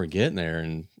 And I remember getting there,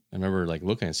 and I remember like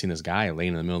looking and seeing this guy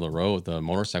laying in the middle of the road with the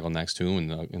motorcycle next to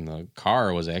him, and the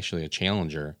car was actually a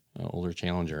Challenger, an older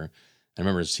Challenger. I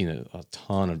remember seeing a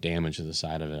ton of damage to the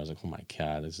side of it. I was like, oh my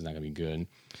God, this is not gonna be good.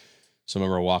 So I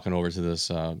remember walking over to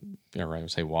this, I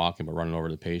would say walking, but running over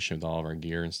to the patient with all of our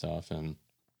gear and stuff. And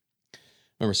I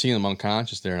remember seeing him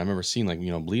unconscious there, and I remember seeing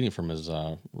bleeding from his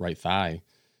right thigh.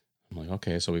 I'm like,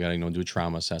 okay, so we got to, do a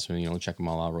trauma assessment, check them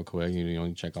all out real quick,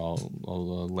 check all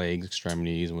the legs,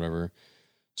 extremities, and whatever.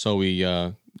 So we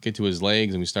get to his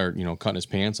legs and we start, cutting his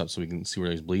pants up so we can see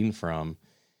where he's bleeding from.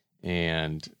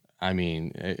 And I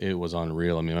mean, it was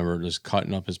unreal. I mean, I remember just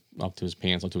cutting up to his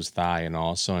pants, up to his thigh, and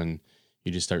all of a sudden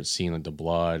you just start seeing like the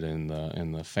blood and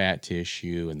the fat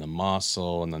tissue and the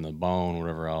muscle and then the bone,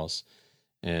 whatever else.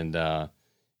 And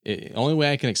only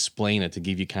way I can explain it to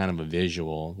give you kind of a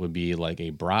visual would be like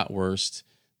a bratwurst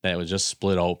that was just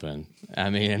split open.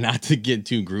 I mean, and not to get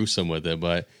too gruesome with it,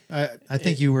 but I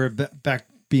think you were back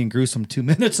being gruesome 2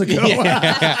 minutes ago.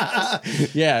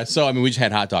 Yeah. So, I mean, we just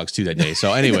had hot dogs too that day.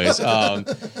 So anyways,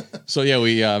 so yeah,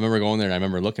 we, I remember going there and I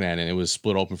remember looking at it and it was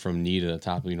split open from knee to the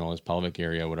top of, his pelvic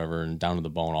area, whatever, and down to the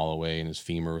bone all the way. And his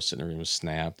femur was sitting there and it was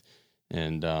snapped.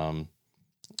 And, I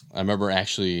remember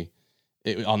actually,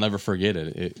 I'll never forget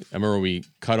it. I remember we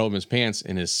cut open his pants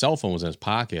and his cell phone was in his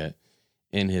pocket,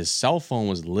 and his cell phone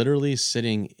was literally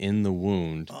sitting in the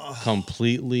wound,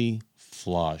 completely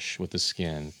flush with the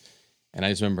skin. And I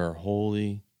just remember,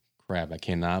 holy crap, I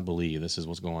cannot believe this is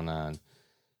what's going on.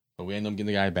 But we ended up getting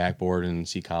the guy backboard and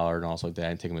C-collared and all like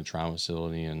that, and taking him to the trauma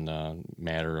facility in a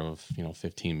matter of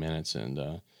 15 minutes.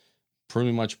 And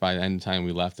pretty much by the end of the time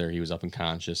we left there, he was up and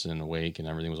conscious and awake, and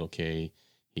everything was okay.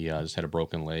 He just had a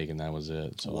broken leg, and that was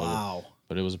it. So wow.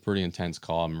 But it was a pretty intense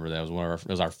call. I remember that was it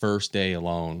was our first day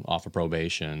alone off of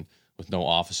probation with no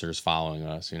officers following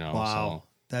us. Wow, so.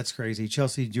 That's crazy.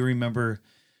 Chelsea, do you remember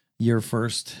your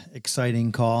first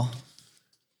exciting call?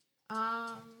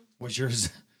 Was yours?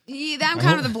 Yeah, I'm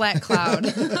kind of the black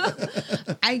cloud.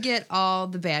 I get all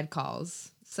the bad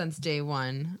calls since day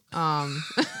one. No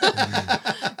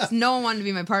one wanted to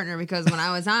be my partner because when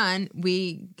I was on,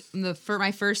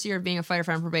 my first year of being a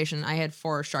firefighter on probation, I had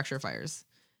 4 structure fires.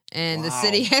 And the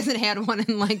city hasn't had one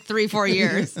in like 3-4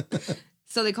 years.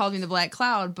 So they called me the Black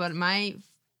Cloud. But my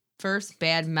first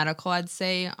bad medical, I'd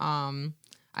say, I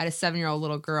had a 7-year-old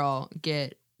little girl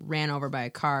get ran over by a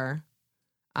car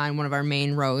on one of our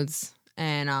main roads.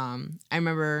 And I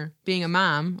remember being a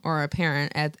mom or a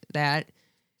parent at that.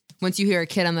 Once you hear a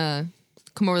kid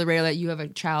come over the radio that you have a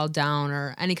child down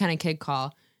or any kind of kid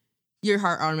call, your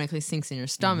heart automatically sinks in your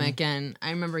stomach. Mm-hmm. And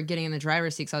I remember getting in the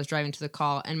driver's seat because I was driving to the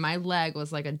call, and my leg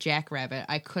was like a jackrabbit.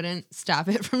 I couldn't stop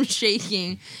it from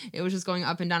shaking. It was just going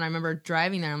up and down. I remember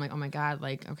driving there. I'm like, oh my God,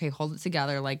 like, okay, hold it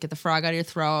together. Like, get the frog out of your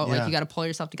throat. Yeah. Like, you got to pull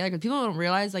yourself together. Because people don't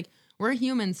realize, like, we're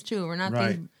humans too. We're not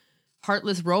these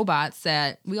heartless robots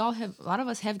that a lot of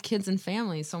us have kids and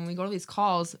families. So when we go to these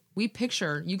calls, you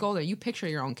go there, you picture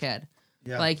your own kid.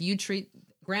 Yeah. Like, you treat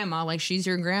grandma like she's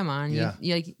your grandma, and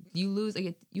you lose,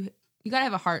 like, you got to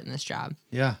have a heart in this job.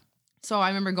 Yeah. So I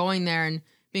remember going there and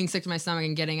being sick to my stomach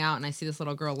and getting out, and I see this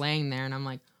little girl laying there, and I'm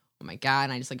like, oh my God.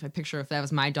 And I just, like, I picture if that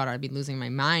was my daughter, I'd be losing my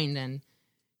mind. And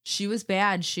she was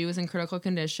bad. She was in critical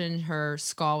condition. Her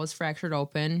skull was fractured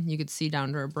open. You could see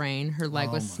down to her brain. Her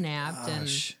leg was snapped.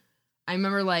 Gosh. And I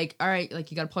remember, like, all right, like,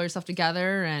 you got to pull yourself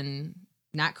together and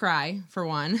not cry, for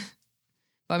one.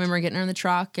 But I remember getting her in the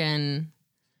truck, and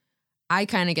I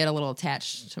kind of get a little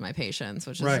attached to my patients,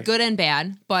 which is good and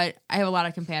bad, but I have a lot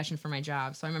of compassion for my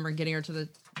job. So I remember getting her to the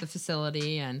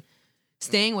facility and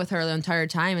staying with her the entire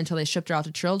time until they shipped her out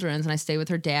to Children's, and I stayed with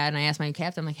her dad, and I asked my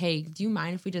captain, like, hey, do you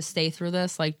mind if we just stay through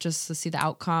this, like, just to see the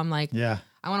outcome? Like, I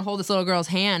want to hold this little girl's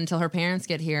hand until her parents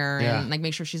get here and, like,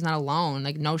 make sure she's not alone.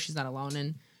 Like, no, she's not alone.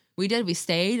 And we did. We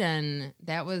stayed, and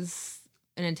that was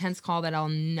an intense call that I'll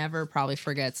never probably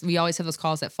forget. We always have those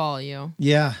calls that follow you.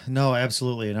 Yeah, no,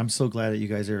 absolutely. And I'm so glad that you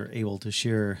guys are able to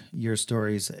share your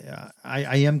stories.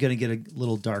 I am going to get a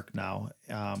little dark now.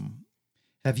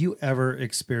 Have you ever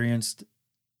experienced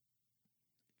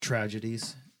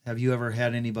tragedies? Have you ever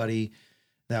had anybody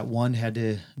that one had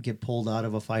to get pulled out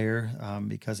of a fire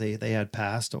because they had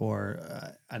passed,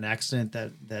 or an accident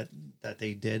that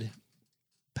they did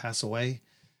pass away?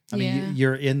 I mean,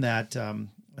 you're in that...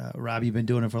 Rob, you've been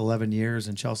doing it for 11 years,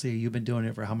 and Chelsea, you've been doing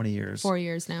it for how many years? 4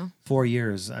 years now. 4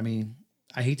 years. I mean,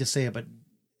 I hate to say it, but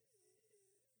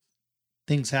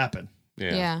things happen.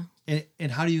 Yeah.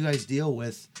 And how do you guys deal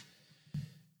with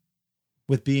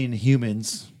being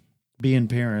humans, being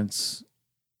parents?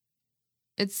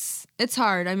 It's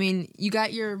hard. I mean, you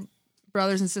got your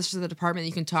brothers and sisters at the department that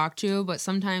you can talk to, but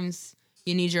sometimes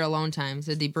you need your alone time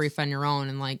to debrief on your own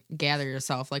and like gather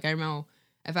yourself. Like I know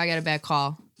if I get a bad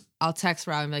call, I'll text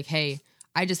Rob and be like, "Hey,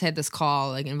 I just had this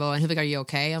call." Like, and he'll be like, "Are you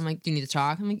okay?" I'm like, "Do you need to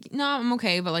talk?" I'm like, "No, I'm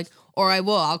okay." But like, or I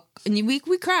will. We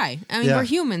cry. I mean, we're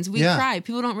humans. We cry.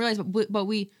 People don't realize, but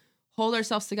we hold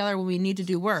ourselves together when we need to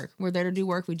do work. We're there to do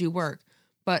work. We do work.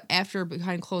 But after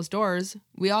behind closed doors,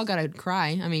 we all gotta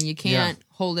cry. I mean, you can't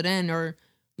hold it in, or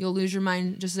you'll lose your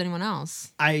mind just as anyone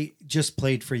else. I just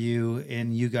played for you,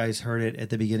 and you guys heard it at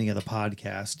the beginning of the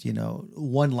podcast. You know,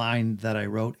 one line that I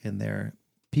wrote in there: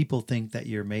 people think that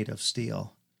you're made of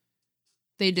steel.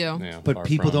 They do. Yeah, But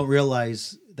people don't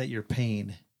realize that your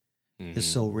pain is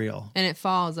so real. And it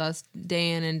follows us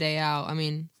day in and day out. I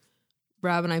mean,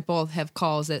 Rob and I both have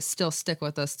calls that still stick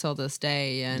with us till this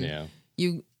day. And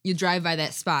you drive by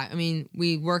that spot. I mean,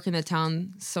 we work in the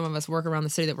town. Some of us work around the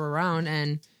city that we're around.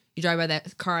 And you drive by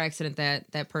that car accident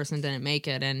that person didn't make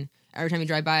it. And every time you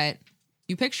drive by it,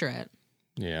 you picture it.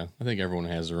 Yeah, I think everyone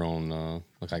has their own,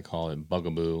 like I call it,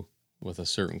 bugaboo with a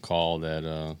certain call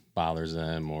that bothers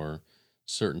them, or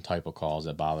certain type of calls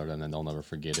that bother them, and they'll never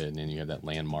forget it. And then you have that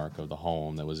landmark of the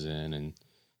home that was in, and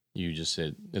you just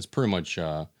it's pretty much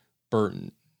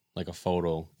burnt like a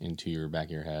photo into your back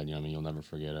of your head. You know what I mean? You'll never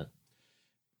forget it.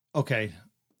 Okay,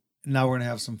 now we're gonna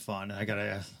have some fun. I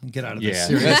gotta get out of this Yeah.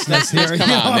 seriousness here. Come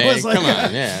on, I man. was like- Come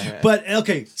on, yeah. But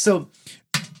okay, so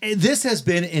this has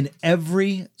been in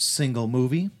every single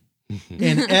movie,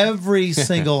 in every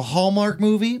single Hallmark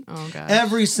movie, Oh, gosh.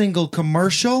 every single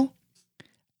commercial.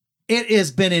 It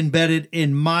has been embedded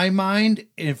in my mind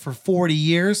and for 40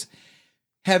 years.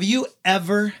 Have you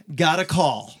ever got a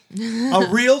call, a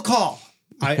real call?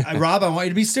 Rob, I want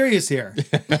you to be serious here.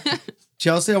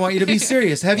 Chelsea, I want you to be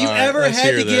serious. Have you All right, ever let's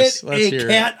had hear to this. get Let's a hear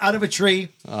cat out of a tree?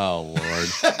 Oh Lord.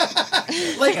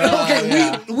 Like,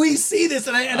 okay, we see this,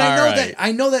 and I know All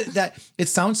right. that it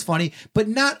sounds funny, but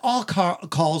not all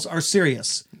calls are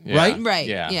serious, Yeah. right? Right.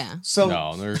 Yeah. Yeah. So-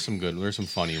 no, there's some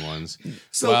funny ones.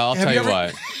 So well, I'll have tell you you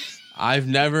ever- what. I've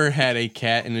never had a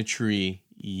cat in a tree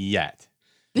yet,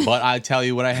 but I tell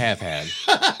you what I have had.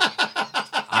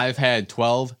 I've had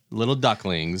 12 little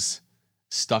ducklings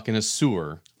stuck in a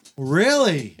sewer,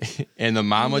 Really? and the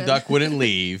mama duck wouldn't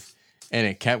leave, and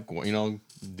it kept, doing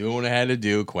what it had to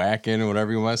do, quacking or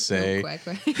whatever you want to say. Quack,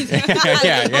 quack.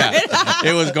 yeah.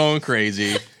 It was going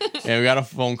crazy. And we got a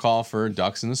phone call for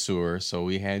ducks in the sewer, so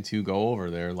we had to go over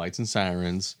there, lights and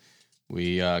sirens.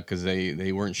 We, because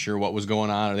they weren't sure what was going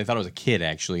on, or they thought it was a kid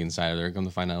actually inside of there. Come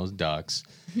to find out it was ducks.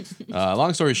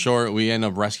 Long story short, we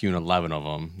ended up rescuing 11 of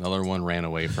them. The other one ran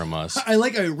away from us. I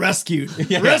like a rescued.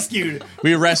 Rescued.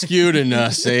 We rescued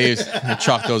and saved. I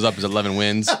chalked those up as 11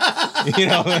 wins.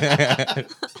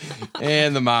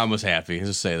 And the mom was happy.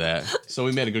 Just say that. So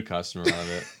we made a good customer out of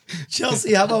it.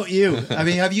 Chelsea, how about you? I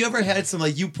mean, have you ever had some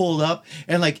like you pulled up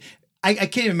and like I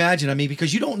can't imagine. I mean,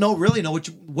 because you don't really know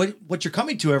what you're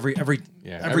coming to every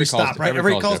stop, right?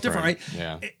 Every call's different, right?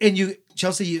 Yeah. And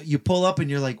Chelsea, you pull up and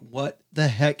you're like, what the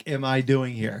heck am I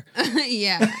doing here?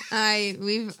 Yeah.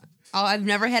 I've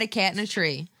never had a cat in a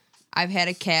tree. I've had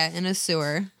a cat in a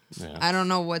sewer. Yeah. I don't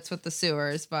know what's with the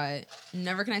sewers, but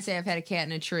never can I say I've had a cat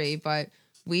in a tree, but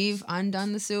we've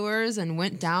undone the sewers and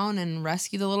went down and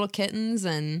rescued the little kittens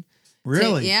and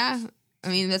Really? yeah. I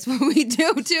mean, that's what we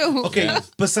do too. Okay. Yeah.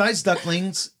 Besides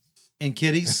ducklings and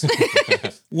kitties,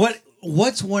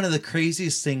 what's one of the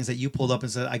craziest things that you pulled up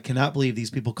and said, I cannot believe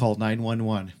these people called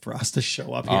 911 for us to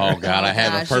show up here? Oh God, I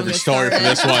have gosh, a perfect you'll get story for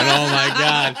started. this one. Oh my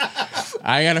God.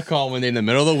 I got a call one day in the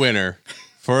middle of the winter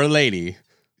for a lady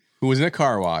who was in a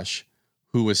car wash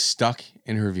who was stuck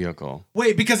in her vehicle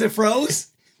Wait, because it froze?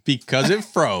 because it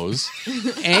froze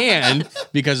and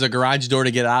because the garage door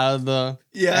to get out of the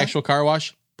actual car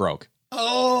wash broke.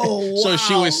 Oh, wow. So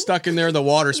she was stuck in there, the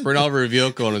water sprayed all over her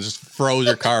vehicle and it just froze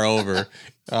her car over.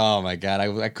 Oh my God.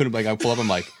 I couldn't, I pull up, I'm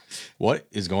like, what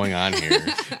is going on here?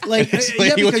 Like, This yeah,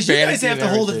 lady was because you guys panicking have to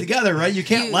and hold it everything. together, right? You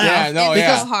can't You- laugh. Yeah, no,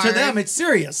 because yeah. to them, it's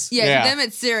serious. Yeah, Yeah. to them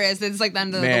it's serious. It's like the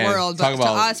end of Man, the world. But talk to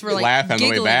about us, we're like laughing on the way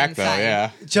giggling back inside. though.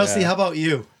 Yeah. Chelsea, Yeah. how about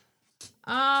you?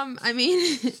 I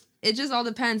mean, it just all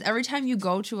depends. Every time you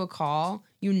go to a call,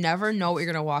 you never know what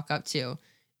you're gonna walk up to.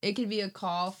 It could be a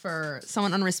call for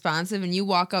someone unresponsive, and you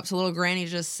walk up to little granny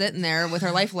just sitting there with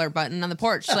her life alert button on the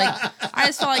porch. Like, I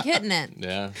just felt like hitting it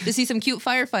Yeah. to see some cute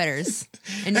firefighters,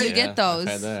 and you Yeah, get I've those.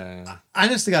 had that, yeah.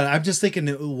 Honest to God, I'm just thinking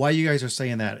why you guys are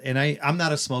saying that. And I'm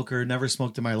not a smoker, never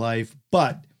smoked in my life.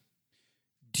 But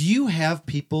do you have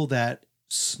people that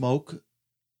smoke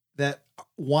that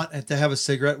want to have a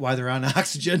cigarette while they're on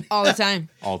oxygen? All the time.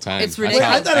 All time. It's That's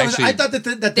ridiculous. how- I thought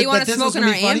that They want to this smoke was in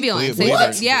gonna our be funny. ambulance. Believe- They,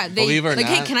 believe- yeah, they believe it or like,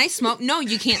 hey, not- can I smoke? No,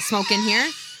 you can't smoke in here.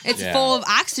 It's Yeah. full of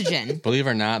oxygen. Believe it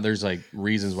or not, there's like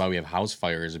reasons why we have house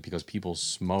fires because people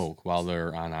smoke while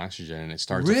they're on oxygen and it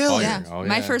starts a Really? fire. Yeah. Oh,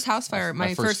 My yeah. first house fire,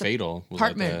 my first fatal was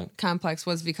like apartment complex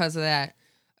was because of that.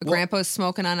 Grandpa was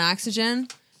smoking on oxygen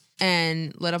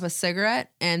and lit up a cigarette,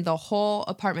 and the whole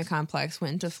apartment complex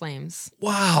went into flames.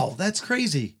 Wow, that's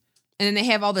crazy. And then they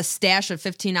have all the stash of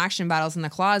 15 oxygen bottles in the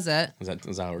closet. Is that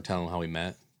how we're telling how we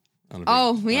met? On a big- Oh,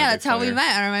 on a yeah, big that's how we fire?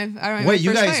 met. On my Wait,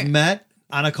 you first guys fire. met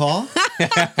on a call?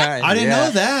 I didn't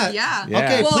know that. Yeah. Yeah.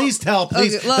 Okay, Well, please tell.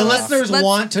 Please, okay, well, the let's- listeners let's-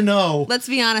 want to know. Let's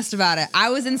be honest about it. I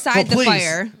was inside Well, the please.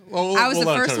 fire. Well, I was we'll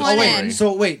the let her first tell one the in.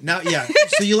 story. So wait, now, yeah.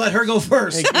 So you let her go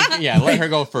first. Yeah, let her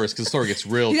go first because the story gets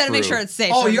real. You got to make true. sure it's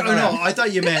safe. Oh, for you everyone. no, I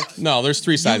thought you meant No, there's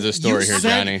three sides of the story you here,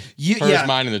 said- Johnny. you- Hers, yeah.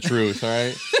 mine, and the truth. All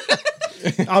right.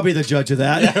 I'll be the judge of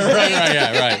that.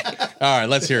 right. All right,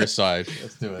 let's hear a side.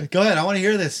 Let's do it. Go ahead. I want to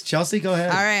hear this. Chelsea, go ahead.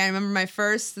 All right, I remember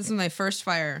this was my first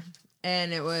fire,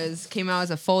 and it came out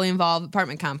as a fully involved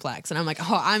apartment complex, and I'm like,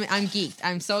 oh, I'm geeked.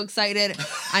 I'm so excited.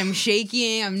 I'm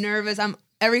shaking. I'm nervous. I'm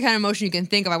every kind of emotion you can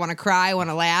think of. I want to cry. I want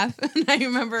to laugh. And I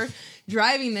remember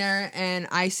driving there, and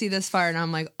I see this fire, and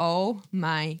I'm like, oh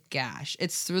my gosh,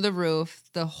 it's through the roof.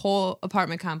 The whole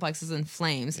apartment complex is in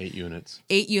flames. 8 units.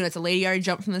 8 units. A lady already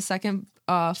jumped from the second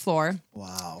floor.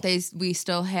 Wow. We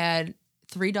still had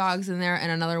 3 dogs in there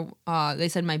and another. They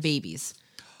said my babies.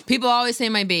 People always say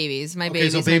my babies. My Okay,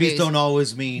 babies. so my babies don't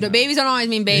always mean. The babies don't always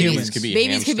mean babies. Humans. Could be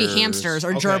babies could be hamsters. hamsters or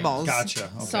Okay, gerbils. Gotcha.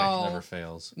 Okay. So Never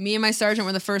fails. me and my sergeant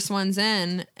were the first ones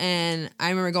in, and I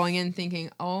remember going in thinking,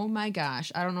 "Oh my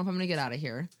gosh, I don't know if I'm gonna get out of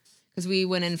here," because we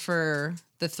went in for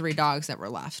the 3 dogs that were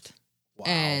left,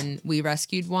 and we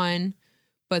rescued one,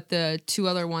 but the 2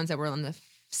 other ones that were on the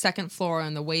second floor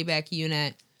on the way back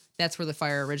unit, that's where the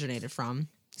fire originated from.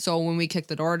 So when we kicked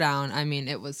the door down, I mean,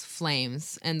 it was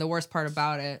flames, and the worst part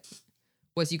about it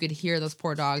was you could hear those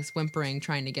poor dogs whimpering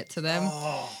trying to get to them.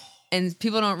 And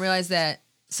people don't realize that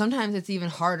sometimes it's even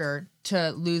harder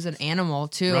to lose an animal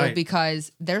too, Right.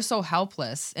 because they're so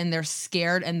helpless and they're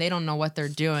scared and they don't know what they're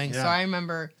doing. Yeah. So I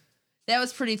remember that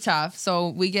was pretty tough. So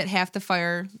we get half the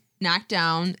fire knocked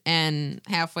down, and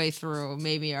halfway through,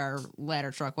 maybe our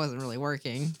ladder truck wasn't really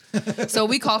working. So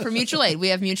we call for mutual aid. We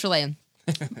have mutual aid.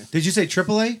 Did you say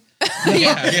AAA?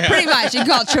 Yeah, pretty much. You can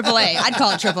call it AAA. I'd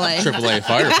call it AAA. AAA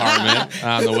Fire Department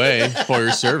on the way for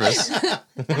your service.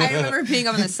 I remember being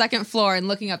up on the second floor and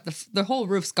looking up. The whole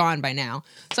roof's gone by now.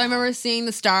 So I remember seeing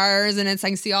the stars, and I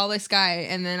can see all the sky,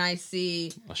 and then I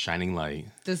see A shining light.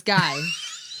 this guy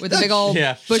with a big old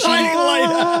Yeah. bushy, Shining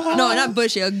light. no, not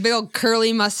bushy, a big old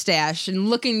curly mustache, and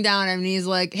looking down at him, and he's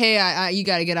like, "Hey, you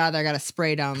got to get out of there. I got a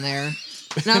spray down there."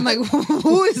 And I'm like,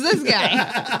 "Who is this guy?"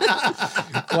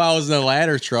 Well, I was in the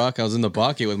ladder truck. I was in the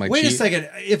bucket with my Wait a chief. second.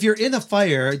 If you're in the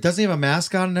fire, doesn't he have a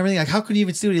mask on and everything? Like, how can you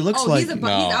even see what he looks Oh, like? he's No, he's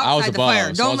I was outside the above,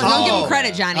 fire. so I Don't was give him above.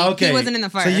 credit, Johnny. Okay. He wasn't in the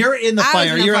fire. So you're in the I was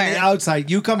fire. in You're on fire. the outside.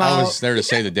 You come I out. was there to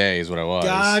save the day is what I was.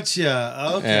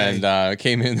 Gotcha. Okay. And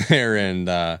came in there and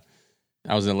I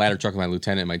was in the ladder truck with my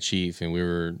lieutenant and my chief, and we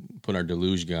were putting our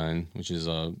deluge gun, which is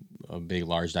a big,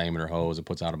 large diameter hose. It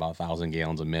puts out about 1,000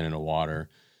 gallons a minute of water.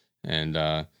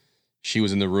 And she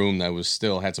was in the room that was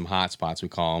still had some hot spots, we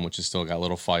call them, which has still got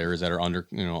little fires that are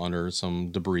under some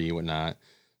debris and whatnot.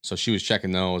 So she was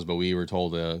checking those, but we were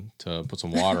told to put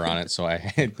some water on it. So I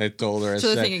told her, I So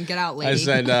they're said, thinking, "Get out, lady." I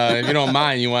said, if you don't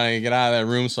mind, you want to get out of that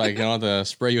room so I don't have to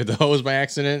spray you with the hose by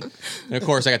accident. And of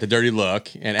course, I got the dirty look,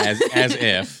 and as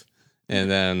if,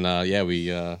 and then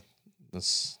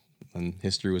and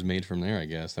history was made from there, I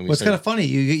guess. Then we Well, it's kind of started- funny.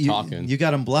 You talking. you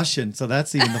got him blushing, so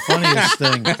that's even the funniest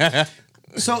thing.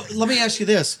 So let me ask you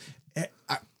this: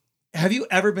 have you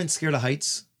ever been scared of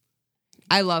heights?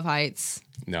 I love heights.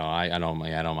 No, I don't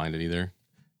mind it either.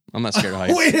 I'm not scared of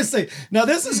heights. Wait a second. Now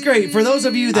this is great for those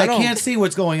of you that I don't- can't see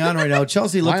what's going on right now.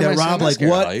 Chelsea looked Why am at I saying Rob I'm not like,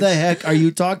 scared of "What heights?" the heck are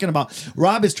you talking about?"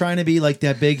 Rob is trying to be like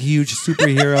that big, huge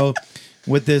superhero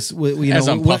with this. As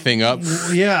I'm puffing up.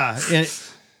 Yeah.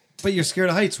 But you're scared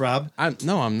of heights, Rob. I'm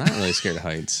not really scared of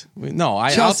heights. No,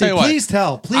 I'll Chelsea, tell you what. please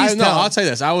tell. Please No, tell. I'll tell you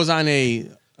this. I was on a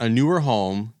newer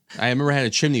home. I remember I had a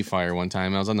chimney fire one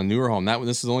time. I was on the newer home.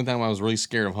 This is the only time I was really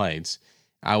scared of heights.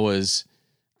 I was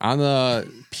on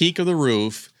the peak of the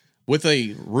roof with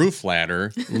a roof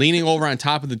ladder, leaning over on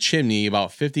top of the chimney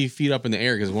about 50 feet up in the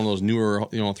air because it's one of those newer,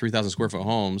 3,000 square foot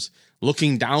homes,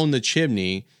 looking down the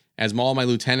chimney as all my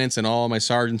lieutenants and all my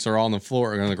sergeants are all on the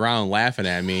floor on the ground laughing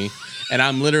at me, and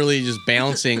I'm literally just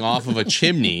bouncing off of a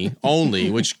chimney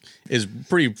only, which is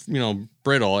pretty,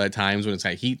 brittle at times when it's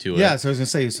got heat to it. Yeah, so I was gonna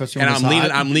say, especially And when I'm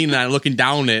it's hot. leaning on it, looking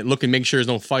down it, making sure there's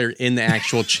no fire in the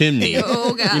actual chimney.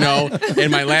 Oh, God.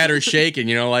 And my ladder's shaking,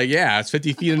 it's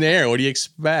 50 feet in the air. What do you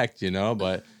expect,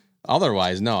 But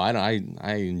otherwise, no, I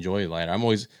enjoy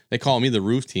ladder. They call me the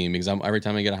roof team because every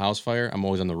time I get a house fire, I'm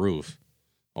always on the roof.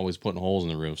 Always putting holes in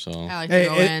the roof. So I like to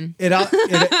go in. It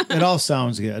all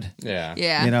sounds good. yeah.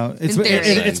 Yeah.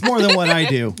 It's more than what I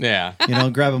do. Yeah.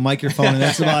 Grab a microphone and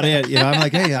that's about it. I'm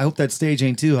like, hey, I hope that stage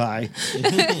ain't too high.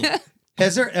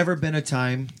 Has there ever been a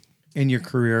time in your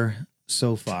career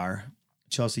so far,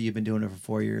 Chelsea, you've been doing it for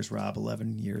 4 years, Rob,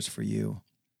 11 years for you,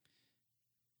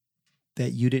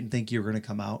 that you didn't think you were going to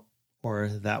come out, or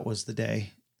that was the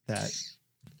day that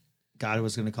God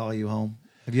was going to call you home?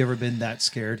 Have you ever been that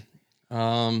scared?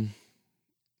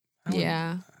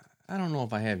 Yeah. I don't know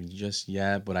if I have just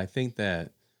yet, but I think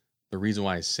that the reason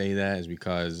why I say that is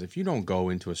because if you don't go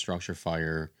into a structure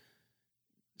fire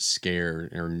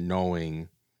scared or knowing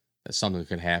that something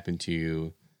could happen to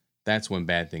you, that's when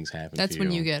bad things happen. That's to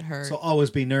when you. You get hurt. So always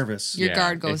be nervous. Your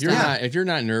guard goes down. If you're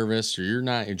not nervous or your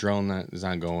drone is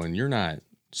not going,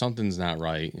 something's not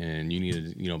right, and you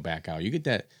need to back out. You get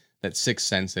that sixth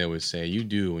sense they always say. You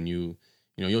do when you'll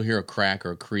hear a crack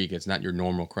or a creak. It's not your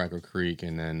normal crack or creak,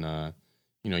 and then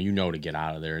to get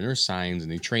out of there. And there's signs,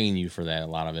 and they train you for that, a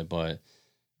lot of it. But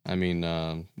I mean,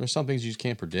 there's some things you just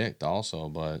can't predict, also.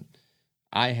 But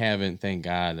I haven't, thank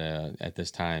God, at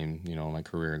this time, in my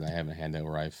career, I haven't had that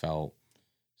where I felt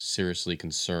seriously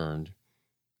concerned.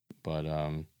 But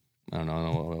I don't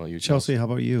know what about you, Chelsea. How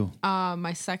about you?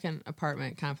 My second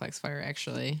apartment complex fire,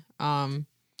 actually. I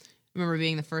remember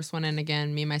being the first one in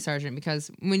again, me and my sergeant,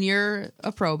 because when you're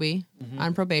a probie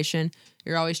on probation,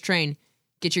 you're always trained.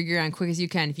 Get your gear on quick as you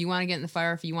can. If you want to get in the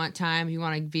fire, if you want time, if you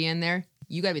want to be in there,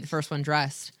 you got to be the first one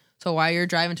dressed. So while you're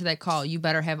driving to that call, you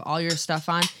better have all your stuff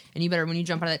on, and you better, when you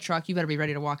jump out of that truck, you better be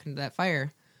ready to walk into that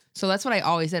fire. So that's what I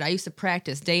always did. I used to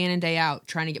practice day in and day out,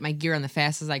 trying to get my gear on the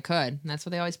fast as I could. And that's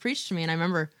what they always preached to me. And I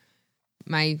remember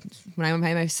when I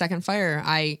had my second fire,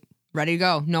 I ready to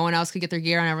go. No one else could get their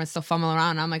gear on. Everyone's still fumbling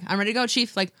around. I'm like, I'm ready to go,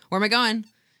 Chief. Like, where am I going?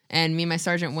 And me and my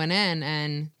sergeant went in,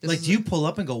 and do you pull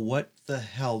up and go, what the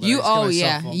hell?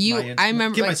 I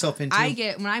remember get myself into.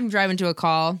 when I'm driving to a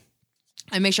call,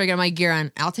 I make sure I get my gear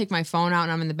on. I'll take my phone out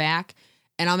and I'm in the back,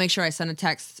 and I'll make sure I send a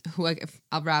text. Rob,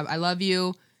 I love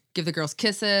you. Give the girls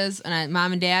kisses, and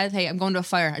Mom and Dad, hey, I'm going to a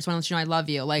fire. I just want to let you know I love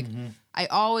you. Like,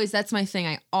 that's my thing.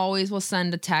 I always will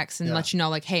send a text and let you know,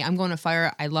 like, hey, I'm going to a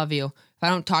fire. I love you. If I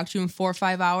don't talk to you in 4 or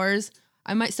 5 hours,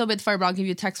 I might still be at the fire, but I'll give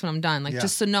you a text when I'm done. Like,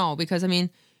 just to know, because I mean,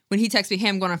 when he texts me, hey,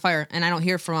 I'm going on fire, and I don't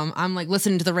hear from him, I'm like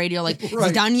listening to the radio, like, is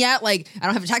he done yet? Like, I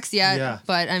don't have a text yet. Yeah.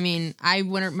 But I mean, I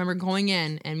remember going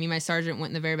in, and me and my sergeant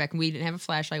went in the very back, and we didn't have a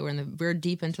flashlight. We're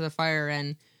deep into the fire,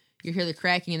 and you hear the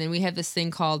cracking, and then we have this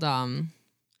thing called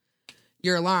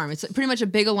your alarm. It's pretty much a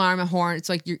big alarm, a horn. It's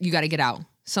like you got to get out.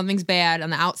 Something's bad on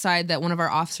the outside that one of our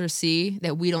officers see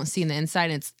that we don't see in the inside,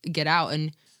 and it's get out.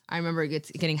 And I remember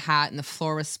it's getting hot, and the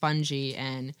floor was spongy,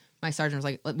 and my sergeant was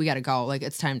like, we got to go. Like,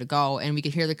 it's time to go. And we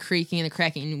could hear the creaking and the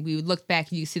cracking. And we would look back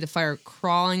and you could see the fire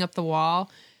crawling up the wall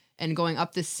and going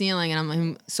up the ceiling. And I'm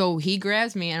like, so he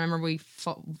grabs me. And I remember we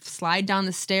slide down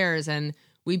the stairs and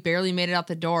we barely made it out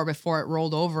the door before it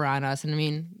rolled over on us. And I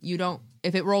mean,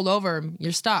 if it rolled over,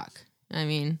 you're stuck. I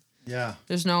mean,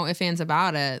 there's no ifs, ands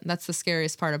about it. That's the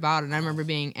scariest part about it. And I remember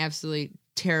being absolutely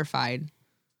terrified.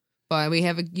 But you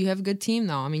have a good team,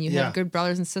 though. I mean, you have good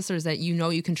brothers and sisters that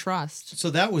you can trust. So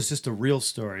that was just a real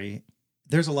story.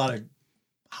 There's a lot of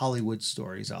Hollywood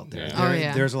stories out there.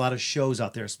 There's a lot of shows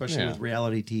out there, especially with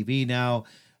reality TV now.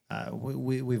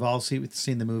 We've all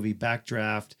seen the movie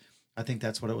Backdraft. I think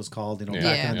that's what it was called. Back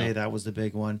in the day, that was the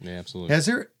big one. Yeah, absolutely. Has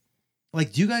there, do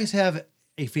you guys have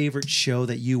a favorite show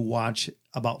that you watch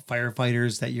about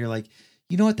firefighters that you're like,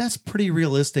 you know what, that's pretty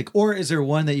realistic? Or is there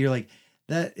one that you're like,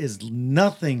 that is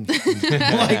nothing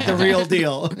like the real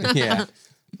deal? Yeah.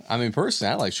 I mean,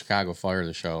 personally, I like Chicago Fire,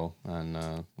 the show on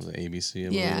was it ABC?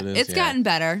 It's gotten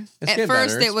better. At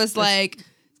first, it was like, this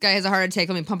guy has a heart attack,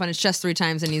 let me pump on his chest 3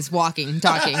 times, and he's talking.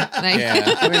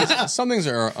 I mean, some things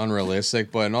are unrealistic,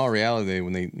 but in all reality,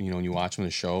 when when you watch them on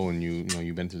the show and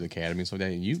you've been through the academy and stuff like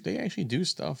that, they actually do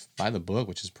stuff by the book,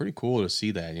 which is pretty cool to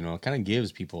see that. It kind of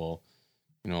gives people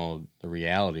the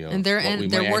reality of, and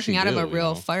they're working out of a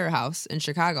real firehouse in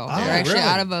Chicago. Oh, they're actually really?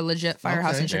 out of a legit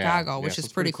firehouse in Chicago, which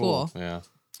is pretty cool. Yeah.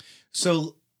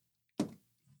 So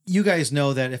you guys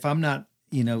know that if I'm not,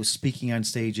 speaking on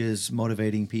stages,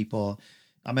 motivating people,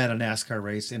 I'm at a NASCAR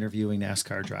race interviewing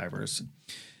NASCAR drivers.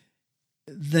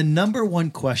 The number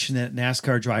one question that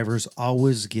NASCAR drivers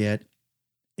always get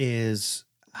is,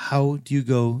 how do you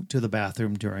go to the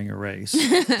bathroom during a race?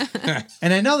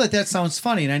 And I know that sounds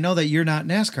funny, and I know that you're not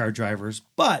NASCAR drivers,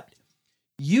 but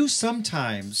you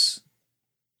sometimes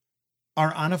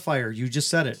are on a fire. You just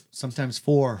said it. Sometimes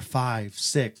 4, 5,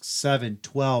 6, 7,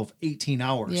 12, 18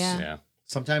 hours. Yeah.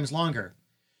 Sometimes longer.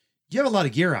 You have a lot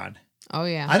of gear on. Oh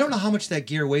yeah. I don't know how much that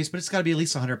gear weighs, but it's got to be at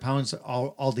least 100 pounds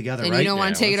all together, And right? you don't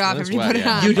want to take it off after you put it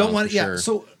on. You don't want for yeah. sure.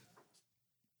 So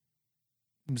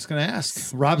I'm just gonna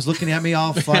ask. Rob's looking at me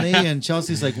all funny, and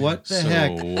Chelsea's like, "What the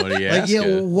heck?" What do you Like, ask?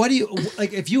 yeah, what do you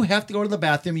like? If you have to go to the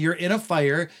bathroom, you're in a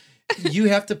fire, you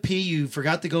have to pee. You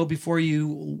forgot to go before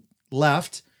you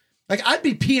left. Like, I'd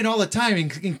be peeing all the time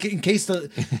in case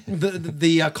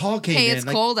the call came in. Hey, it's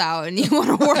like, cold out and you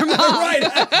want to warm up.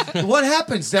 right? What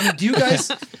happens? I mean, do you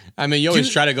guys? I mean, you always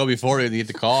try to go before you get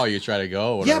the call. You try to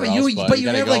go. Yeah, but you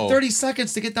gotta have go. like 30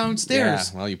 seconds to get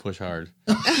downstairs. Yeah, well, you push hard.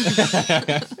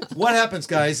 What happens,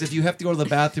 guys, if you have to go to the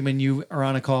bathroom and you are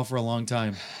on a call for a long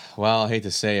time? Well, I hate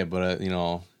to say it, but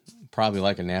probably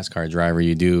like a NASCAR driver,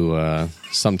 you do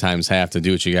sometimes have to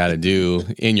do what you got to do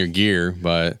in your gear.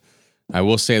 But I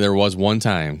will say there was one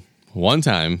time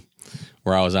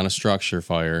where I was on a structure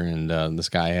fire, and this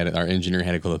guy our engineer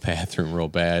had to go to the bathroom real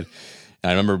bad. And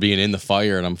I remember being in the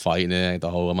fire, and I'm fighting it.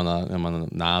 I'm on the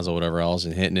nozzle, whatever else,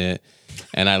 and hitting it.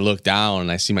 And I look down,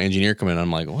 and I see my engineer come in. And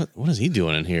I'm like, what is he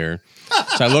doing in here?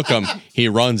 So I look him. He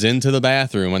runs into the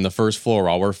bathroom on the first floor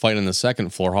while we're fighting in the second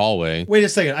floor hallway. Wait a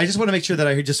second. I just want to make sure that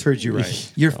I just heard you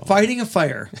right. You're fighting a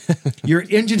fire. Your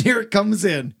engineer comes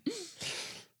in.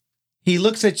 He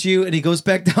looks at you, and he goes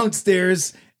back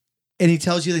downstairs, and he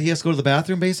tells you that he has to go to the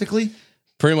bathroom, basically?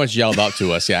 Pretty much yelled up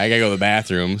to us. Yeah, I gotta go to the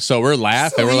bathroom. So we're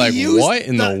laughing. So we're like, he used what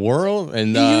in the world?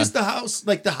 And He used the house,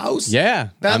 like the house? yeah,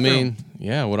 bathroom. I mean,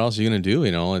 yeah. What else are you gonna do?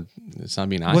 It's not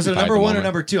being occupied. Was it number at the one or moment.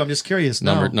 number two? I'm just curious.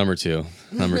 No. Number two.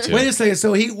 Wait a second.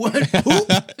 So he went poop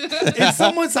in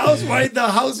someone's house while the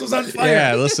house was on fire.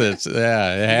 Yeah, listen. It You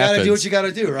happens. gotta do what you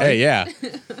gotta do, right? Hey, yeah.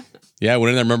 Yeah, I went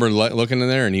in there, I remember looking in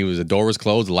there, and the door was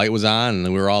closed, the light was on,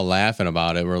 and we were all laughing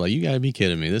about it. We were like, you gotta be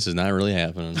kidding me. This is not really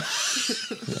happening.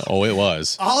 Oh, it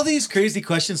was. All these crazy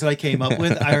questions that I came up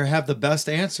with, I have the best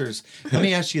answers. Let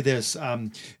me ask you this.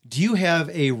 Do you have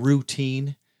a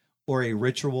routine or a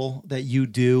ritual that you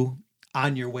do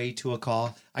on your way to a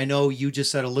call? I know you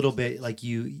just said a little bit, like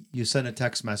you send a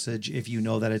text message if you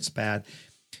know that it's bad.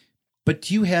 But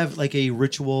do you have like a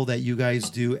ritual that you guys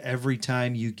do every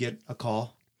time you get a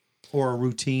call? Or a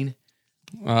routine?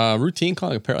 Routine call,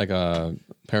 like a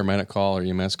paramedic call or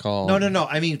EMS call. No.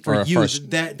 I mean, for Or a you, first-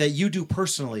 that you do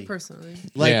personally. Personally.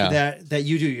 Like Yeah. that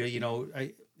you do,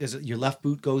 is it your left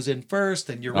boot goes in first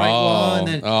and your right one?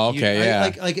 And okay,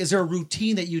 yeah. Like, is there a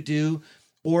routine that you do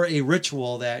or a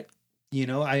ritual that,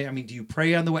 I mean, do you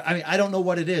pray on the way? I mean, I don't know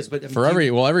what it is, but I mean, For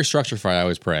every structure fire, I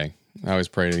always pray. I always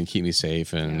pray to keep me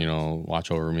safe and,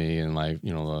 watch over me and my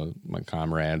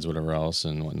comrades, whatever else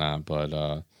and whatnot.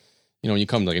 But, when you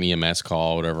come to like an EMS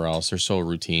call, whatever else, they're so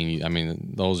routine. I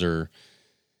mean,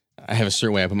 I have a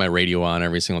certain way I put my radio on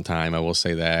every single time. I will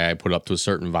say that I put it up to a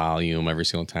certain volume every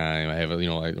single time. I have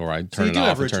or I turn it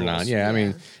off and turn it on. rituals. Yeah, I mean,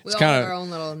 We it's all have kind our of, own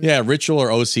little. yeah, ritual or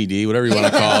OCD, whatever you want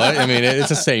to call it. I mean, it's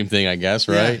the same thing, I guess,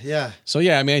 right? Yeah. So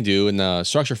yeah, I mean, I do. And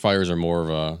structure fires are more of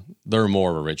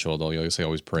a ritual, though. You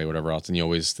always pray, whatever else, and you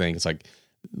always think it's like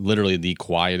literally the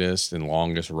quietest and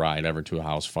longest ride ever to a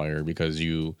house fire because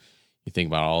you think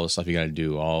about all the stuff you got to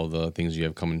do, all the things you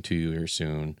have coming to you here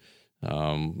soon.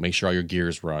 Make sure all your gear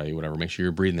is right, whatever. Make sure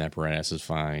your breathing apparatus is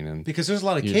fine, and Because there's a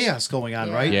lot of chaos going on,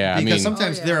 Yeah. right? Yeah, I Because mean-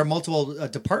 sometimes Oh, yeah. there are multiple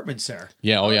departments there.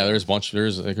 yeah, there's a bunch.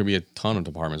 There could be a ton of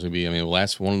departments.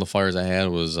 Last one of the fires I had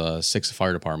was 6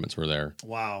 fire departments were there.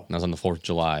 Wow. And that was on the 4th of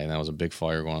July, and that was a big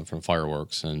fire going on from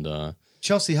fireworks. And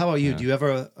Chelsea, how about you? Do you have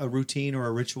a routine or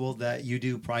a ritual that you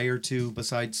do prior to,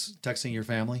 besides texting your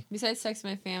family? Besides texting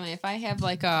my family, if I have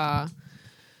like a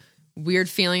weird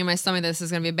feeling in my stomach that this is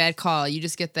going to be a bad call, you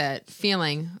just get that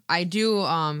feeling. I do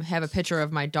have a picture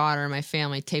of my daughter and my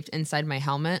family taped inside my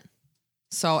helmet.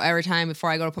 So every time before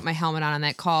I go to put my helmet on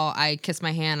that call, I kiss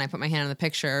my hand, I put my hand on the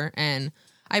picture, and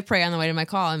I pray on the way to my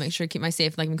call and make sure to keep my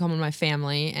safe, like I'm coming with my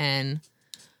family. And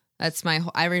that's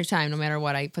every time, no matter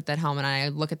what, I put that helmet on, I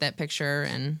look at that picture.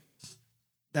 And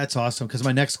That's awesome. Because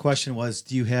my next question was,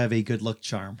 do you have a good luck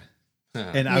charm?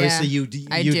 And Yeah, obviously you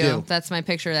I do. do. That's my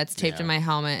picture that's taped in my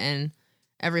helmet, and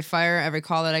every fire, every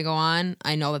call that I go on,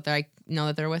 I know that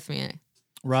they're with me.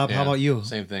 Rob, how about you?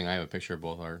 Same thing. I have a picture of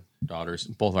both our daughters,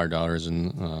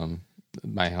 and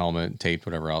my helmet, taped,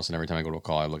 whatever else. And every time I go to a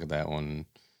call, I look at that one, and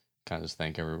kind of just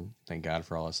thank God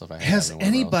for all that stuff I have. Has and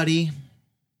whatever else.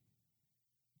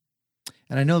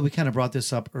 and I know we kind of brought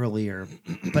this up earlier,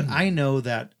 but I know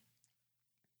that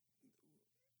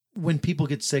when people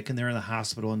get sick and they're in the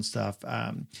hospital and stuff,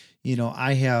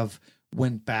 I have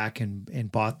went back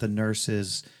and bought the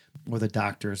nurses or the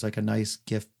doctors like a nice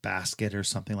gift basket or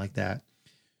something like that.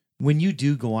 When you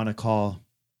do go on a call,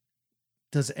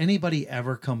 does anybody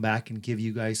ever come back and give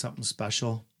you guys something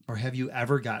special? Or have you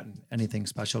ever gotten anything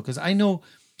special? Because I know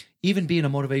even being a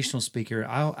motivational speaker,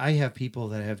 I have people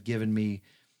that have given me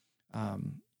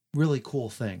really cool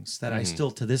things that I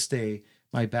still, to this day,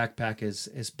 my backpack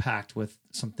is packed with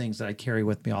some things that I carry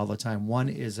with me all the time. One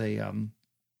is a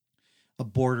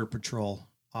border patrol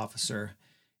officer,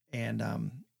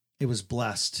 and it was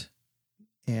blessed.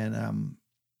 And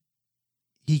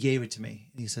he gave it to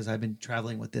me. He says, I've been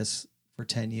traveling with this for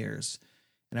 10 years,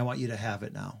 and I want you to have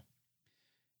it now.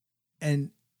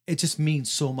 And it just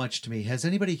means so much to me. Has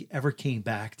anybody ever came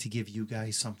back to give you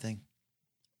guys something?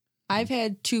 I've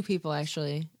had 2 people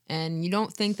actually, and you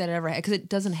don't think that it ever, because it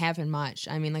doesn't happen much.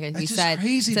 I mean, like we said,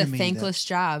 it's a thankless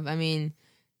job. I mean,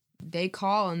 they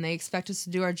call and they expect us to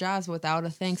do our jobs without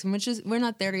a thanks, which is, we're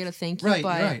not there to get a thank you. Right,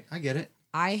 but right. I get it.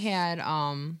 I had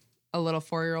a little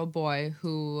 4-year-old boy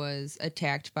who was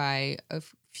attacked by a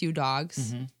few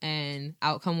dogs, and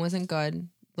outcome wasn't good.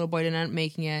 Little boy didn't end up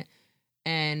making it.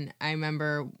 And I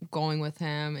remember going with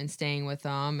him and staying with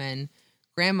him, and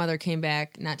grandmother came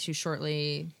back not too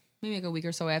shortly, maybe like a week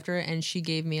or so after, and she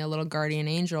gave me a little guardian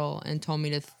angel and told me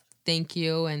to thank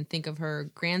you and think of her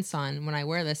grandson when I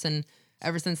wear this. And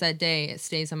ever since that day, it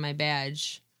stays on my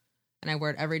badge, and I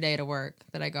wear it every day to work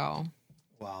that I go.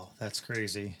 Wow, that's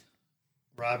crazy.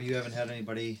 Rob, you haven't had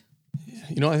anybody?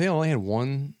 I think I only had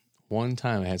one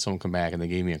time I had someone come back and they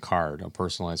gave me a card, a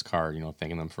personalized card,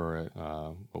 thanking them for it,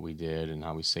 what we did and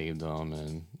how we saved them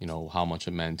and, how much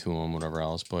it meant to them, whatever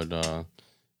else. But,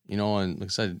 and like I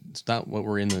said, it's not what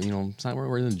we're in the, it's not what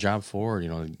we're in the job for,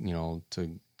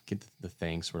 to get the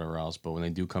thanks, whatever else. But when they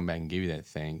do come back and give you that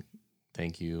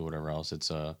thank you, whatever else, it's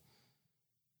a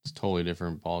totally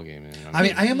different ballgame. I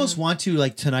mean, I almost want to,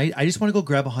 like tonight, I just want to go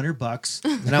grab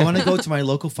 $100 and I want to go to my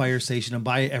local fire station and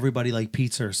buy everybody like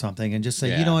pizza or something and just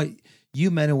say, you know what, you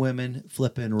men and women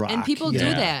flipping rock. And people do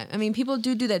that. I mean, people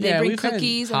do that. They bring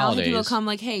cookies and all the people come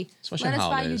like, hey, especially let us buy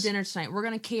you holidays. dinner tonight. We're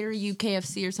going to cater you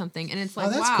KFC or something. And it's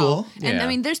like, that's wow. cool. And Yeah. I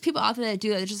mean, there's people out there that do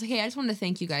that. They're just like, hey, I just wanted to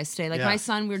thank you guys today. Like my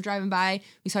son, we were driving by,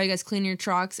 we saw you guys cleaning your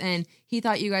trucks, and he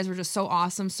thought you guys were just so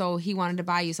awesome, so he wanted to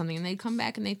buy you something. And they'd come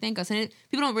back and they thank us. And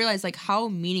people don't realize like how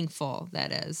meaningful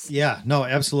that is. Yeah, no,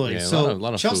 absolutely. Yeah, so a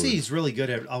lot of Chelsea's food. really good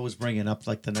at always bringing up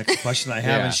like the next question I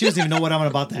have, Yeah. and she doesn't even know what I'm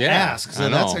about to Yeah, ask. So I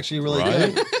that's know, actually really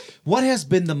right? good. What has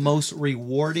been the most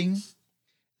rewarding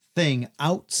thing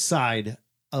outside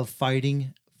of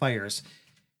fighting fires?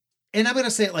 And I'm going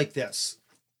to say it like this.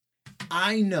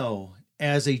 I know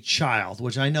as a child,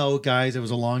 which I know, guys, it was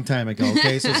a long time ago.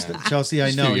 Okay, so Chelsea, I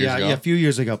Just a know, few years ago. a few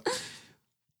years ago.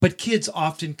 But kids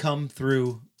often come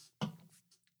through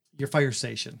your fire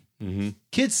station. Mm-hmm.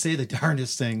 Kids say the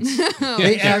darndest things.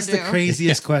 They ask the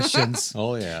craziest questions.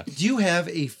 Oh, yeah. Do you have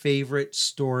a favorite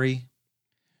story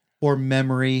or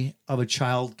memory of a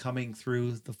child coming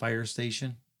through the fire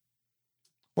station?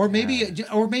 Or maybe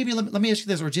let me ask you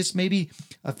this, or just maybe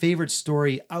a favorite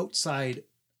story outside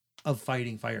of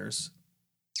fighting fires.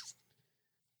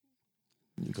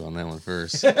 You go on that one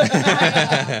first. I'm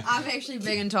actually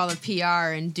big into all the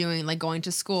PR and doing like going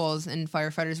to schools and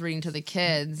firefighters reading to the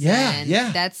kids. Yeah, and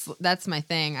yeah. That's my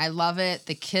thing. I love it.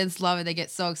 The kids love it. They get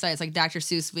so excited. It's like Dr.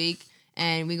 Seuss week,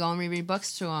 and we go and read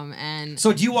books to them. And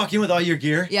So do you walk in with all your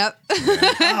gear? yep.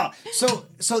 Oh, so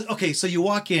okay, so you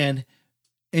walk in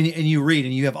and you read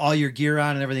and you have all your gear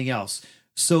on and everything else.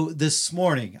 So this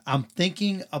morning, I'm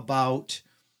thinking about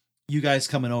you guys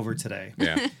coming over today.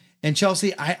 Yeah. And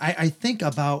Chelsea, I think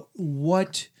about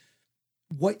what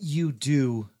you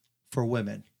do for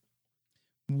women,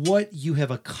 what you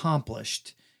have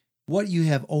accomplished, what you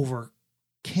have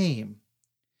overcame.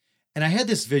 And I had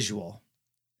this visual.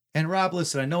 And Rob,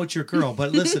 listen, I know it's your girl,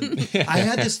 but listen, I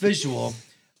had this visual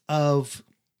of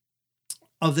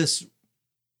this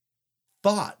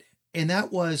thought. And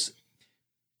that was,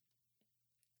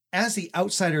 as the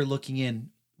outsider looking in,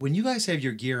 when you guys have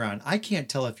your gear on, I can't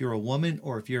tell if you're a woman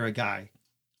or if you're a guy.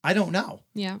 I don't know.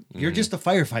 Yeah. You're just a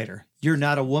firefighter. You're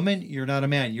not a woman. You're not a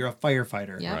man. You're a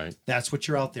firefighter. Yeah. Right. That's what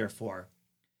you're out there for.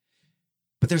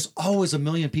 But there's always a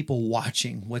million people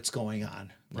watching what's going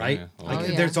on, right? Yeah. Oh, Like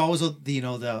yeah. there's always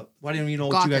the why don't you know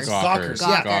what you guys Gawkers. gawkers,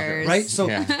 yeah, Gawkers. right? So,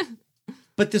 Yeah.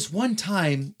 but this one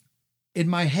time in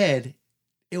my head,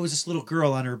 it was this little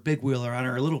girl on her big wheeler, on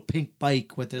her little pink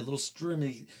bike with the little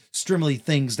strimly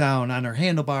things down on her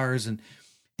handlebars,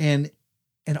 and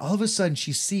all of a sudden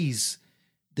she sees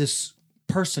this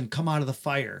person come out of the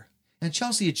fire. And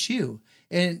Chelsea, it's you.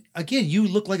 And again, you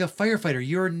look like a firefighter.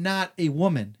 You're not a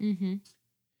woman. Mm-hmm.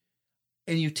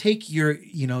 And you take your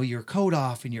coat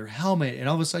off and your helmet, and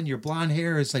all of a sudden your blonde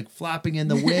hair is like flapping in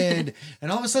the wind.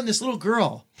 And all of a sudden this little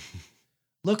girl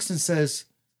looks and says,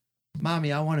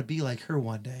 Mommy, I want to be like her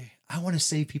one day. I want to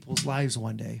save people's lives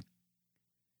one day.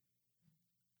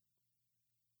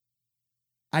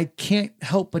 I can't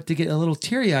help but to get a little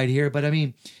teary-eyed here, but I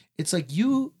mean, it's like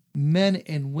you men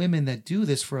and women that do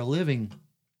this for a living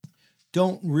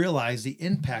don't realize the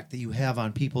impact that you have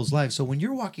on people's lives. So when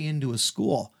you're walking into a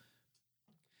school,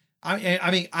 I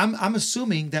mean, I'm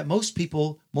assuming that most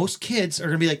kids are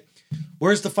gonna be like,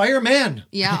 "Where's the fireman?"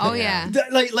 Yeah. Oh yeah.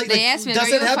 They ask me, "Are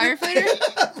you a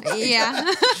firefighter?" Right.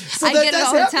 Yeah. So I that get it does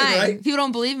all the happen, time. right? People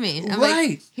don't believe me. I'm Right.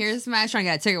 like, "Here's my trying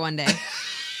to get a ticket one day,"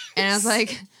 and I was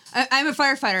like, "I'm a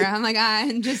firefighter." I'm like,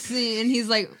 and he's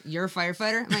like, "You're a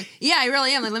firefighter?" I'm like, "Yeah, I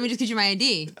really am." Like, let me just get you my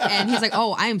ID. And he's like,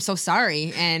 "Oh, I am so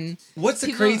sorry." And What's the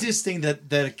people- craziest thing that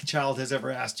a child has ever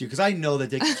asked you? Because I know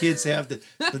that the kids have the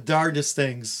darndest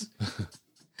things.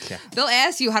 They'll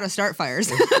ask you how to start fires.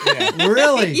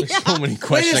 Really? There's so many Wait a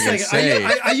questions I can second.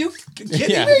 say. Are you kidding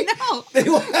Yeah. me? No. They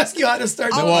will ask you how to start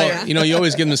the Well, fire. you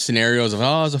always give them the scenarios of,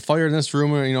 oh, there's a fire in this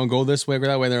room, or, go this way, go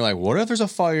that way. They're like, what if there's a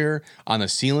fire on the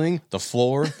ceiling, the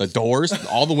floor, the doors,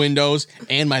 all the windows,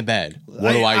 and my bed?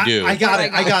 What do I do? I got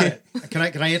it. Can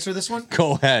I answer this one?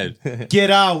 Go ahead. Get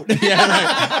out. Yeah,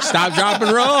 right. Stop, drop,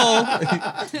 and roll.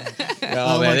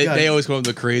 Oh Man, my God. they always come up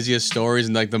with the craziest stories,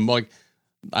 and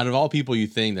out of all people you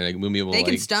think that will be able They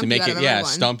can to stump you make out it, of yeah,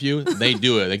 everyone. stump you. They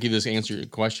do it. They give you this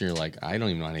question. You're like, I don't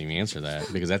even know how to even answer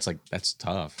that because that's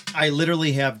tough. I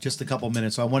literally have just a couple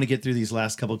minutes, so I want to get through these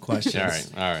last couple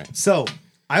questions. All right. So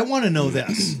I want to know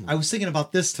this. I was thinking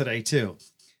about this today too,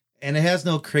 and it has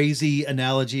no crazy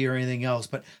analogy or anything else,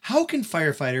 but how can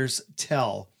firefighters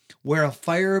tell where a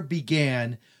fire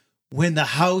began when the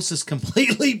house is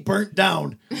completely burnt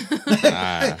down?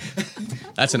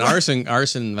 That's an arson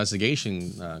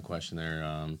investigation question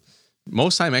there.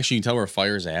 Most time, actually, you can tell where a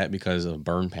fire's at because of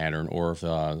burn pattern, or if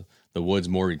the wood's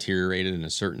more deteriorated in a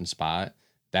certain spot.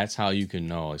 That's how you can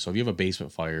know. So if you have a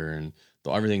basement fire and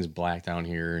everything's black down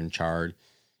here and charred,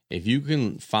 if you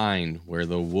can find where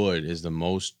the wood is the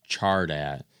most charred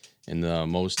at and the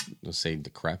most, let's say,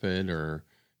 decrepit or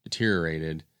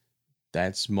deteriorated,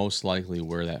 that's most likely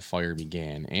where that fire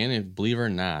began. And if, believe it or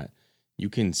not, you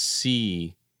can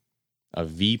see a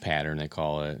V pattern, they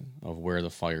call it, of where the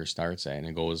fire starts at, and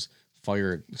it goes,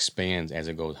 fire expands as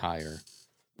it goes higher.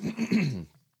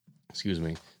 Excuse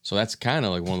me. So that's kind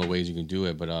of like one of the ways you can do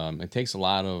it, but it takes a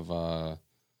lot of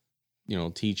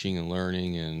teaching and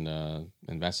learning and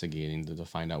investigating to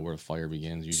find out where the fire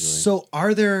begins usually. So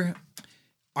are there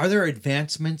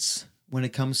advancements when it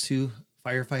comes to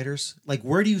firefighters? Like,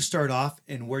 where do you start off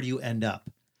and where do you end up?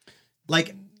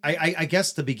 Like, I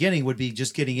guess the beginning would be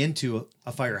just getting into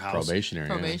a firehouse. Probationary.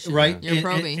 Probation. Right? You're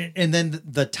probing. And then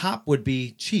the top would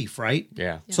be chief, right?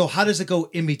 Yeah. So how does it go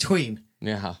in between?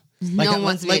 Yeah. Like, No one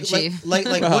wants to be a chief.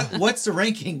 What's the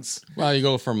rankings? Well, you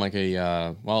go from like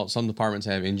some departments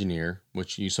have engineer,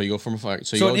 which you go from a fire.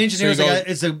 So an engineer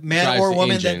is a man drives or the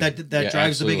woman engine. that Yeah,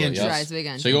 drives the big absolutely, engine. yes. Drives the big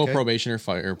engine. So you go Okay. probation or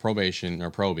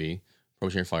probationary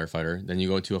firefighter. Then you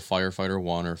go to a firefighter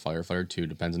 1 or firefighter 2,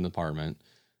 depends on the department.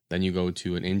 Then you go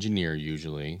to an engineer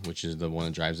usually, which is the one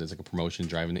that drives. It's like a promotion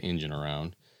driving the engine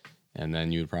around. And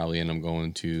then you would probably end up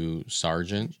going to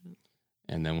sergeant.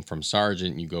 And then from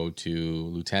sergeant, you go to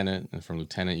lieutenant. And from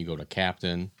lieutenant, you go to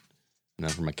captain. And then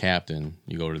from a captain,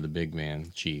 you go to the big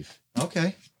man, chief.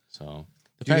 Okay. So,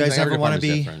 Do you guys every ever want to department's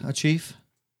be different. a chief?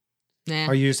 Nah.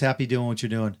 Or are you just happy doing what you're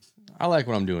doing? I like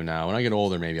what I'm doing now. When I get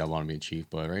older, maybe I want to be a chief.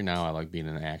 But right now, I like being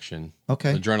in action.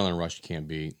 Okay. The adrenaline rush you can't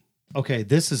beat. Okay,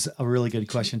 this is a really good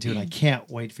question too, and I can't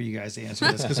wait for you guys to answer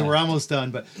this because we're almost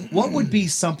done. But what would be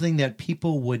something that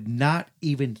people would not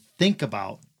even think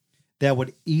about that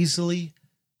would easily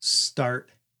start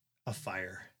a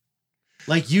fire?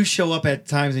 Like, you show up at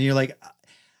times and you're like,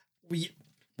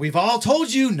 we've all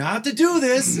told you not to do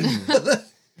this.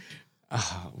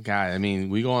 Oh, God, I mean,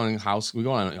 we go on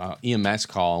EMS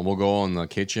call, and we'll go in the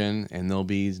kitchen, and there'll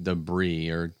be debris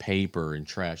or paper and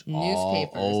trash all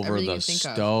Newspapers, over everything the you think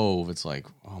of. stove. It's like,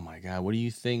 oh my God, what do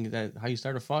you think how you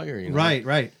start a fire? You know?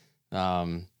 Right.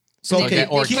 So Like okay, that,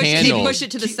 or They candles. push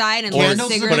it to the side and Or light a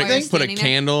candles, cigarette while you're put Put a standing there.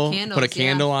 candle. Candles, Put a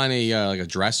candle yeah. on a like a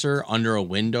dresser under a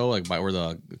window, like by where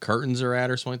the curtains are at,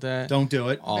 or something like that. don't do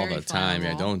it. all Very the time.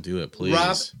 Yeah, flammable. don't do it, please.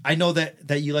 Rob, I know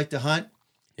that you like to hunt.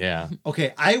 Yeah.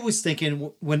 Okay, I was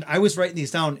thinking when I was writing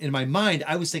these down in my mind,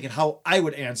 I was thinking how I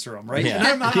would answer them, right? Yeah. And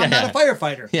I'm not Yeah. a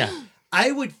firefighter. Yeah.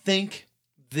 I would think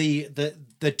the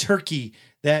turkey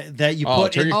that you Oh,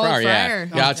 put turkey in. Oh, fryer, yeah. fryer.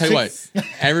 Yeah, I'll tell you what.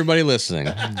 Everybody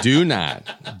listening, do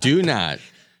not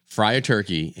fry a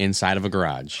turkey inside of a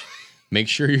garage. Make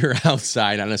sure you're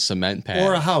outside on a cement pad.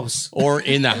 Or a house. Or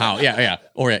in the house. Yeah.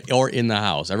 Or in the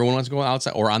house. Everyone wants to go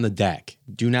outside or on the deck.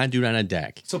 Do not do it on a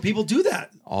deck. So people do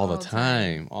that. All the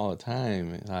time.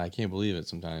 I can't believe it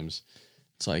sometimes.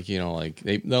 It's like, like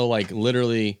they'll like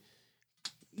literally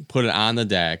put it on the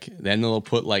deck, then they'll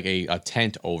put like a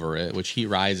tent over it, which heat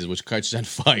rises, which catches on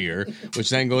fire, which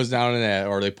then goes down in that,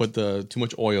 or they put too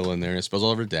much oil in there and it spills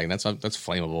all over the deck. That's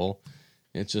flammable.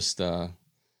 It's just it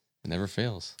never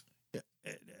fails.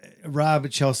 Rob,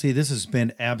 Chelsea, this has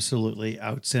been absolutely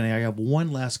outstanding. I have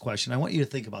one last question. I want you to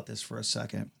think about this for a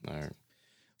second. All right.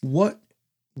 What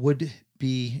would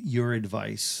be your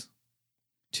advice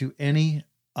to any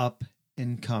up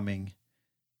and coming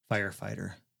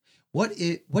firefighter? What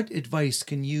advice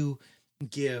can you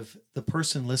give the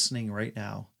person listening right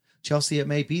now? Chelsea, it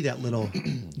may be that little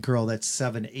girl that's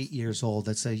 7, 8 years old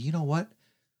that says, you know what?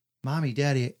 Mommy,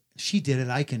 daddy, she did it.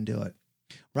 I can do it.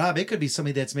 Rob, it could be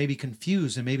somebody that's maybe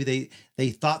confused and maybe they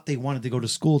thought they wanted to go to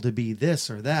school to be this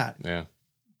or that. Yeah.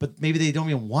 But maybe they don't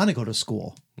even want to go to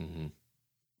school. Mm-hmm.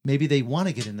 Maybe Maybe they want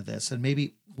to get into this. And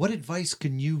maybe what advice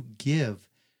can you give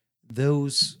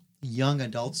those young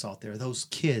adults out there, those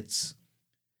kids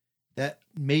that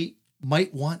might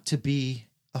want to be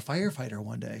a firefighter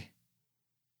one day?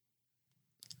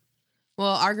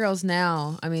 Well, our girls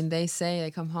now, I mean, they say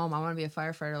they come home, I want to be a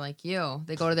firefighter like you.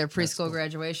 They go to their preschool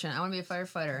graduation, I want to be a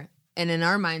firefighter. And in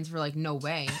our minds, we're like, no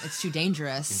way. It's too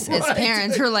dangerous. As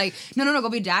parents, we're like, no, go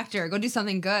be a doctor. Go do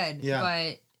something good. Yeah.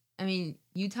 But, I mean,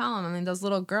 you tell them, I mean, those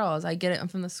little girls, I get it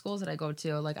from the schools that I go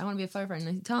to. Like, I want to be a firefighter. And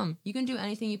I tell them, you can do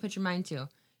anything you put your mind to.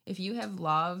 If you have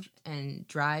love and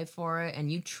drive for it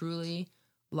and you truly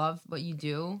love what you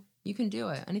do, you can do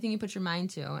it. Anything you put your mind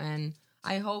to. And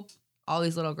I hope all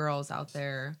these little girls out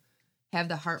there have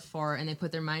the heart for it and they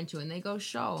put their mind to it and they go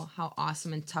show how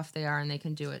awesome and tough they are and they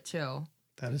can do it too.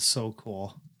 That is so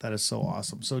cool. That is so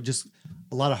awesome. So just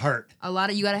a lot of heart. You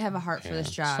got to have a heart for this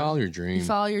just job. follow your dream. You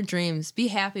follow your dreams. Be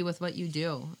happy with what you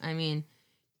do. I mean,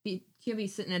 you can't be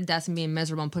sitting at a desk and being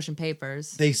miserable and pushing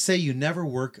papers. They say you never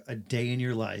work a day in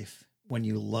your life when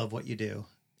you love what you do.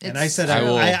 And I It's said,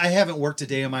 true. I haven't worked a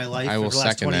day in my life I for will the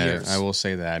last second 20 that. years. I will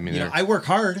say that. I mean, I work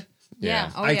hard.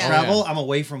 Yeah. Oh, I yeah. travel. I'm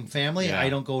away from family. Yeah. I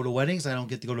don't go to weddings. I don't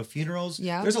get to go to funerals.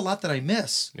 Yeah. There's a lot that I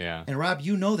miss. Yeah. And Rob,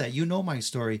 you know that. You know my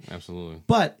story. Absolutely.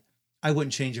 But I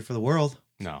wouldn't change it for the world.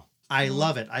 No. I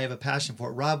love it. I have a passion for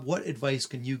it. Rob, what advice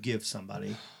can you give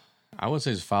somebody? I would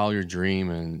say just follow your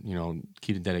dream and,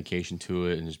 keep the dedication to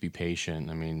it and just be patient.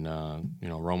 I mean,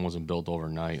 Rome wasn't built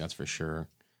overnight, that's for sure.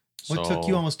 What took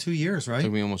you almost 2 years, It right?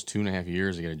 took me almost 2.5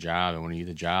 years to get a job. And when you get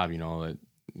the job,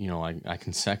 I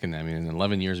can second that. I mean, in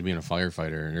 11 years of being a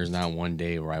firefighter, there's not one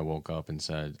day where I woke up and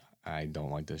said, I don't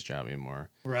like this job anymore.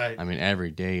 Right. I mean,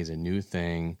 every day is a new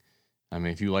thing. I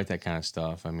mean, if you like that kind of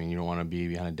stuff, I mean, you don't want to be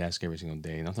behind a desk every single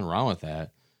day. Nothing wrong with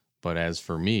that. But as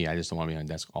for me, I just don't want to be on a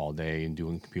desk all day and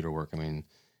doing computer work. I mean,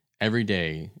 every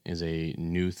day is a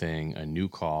new thing, a new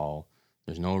call.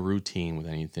 There's no routine with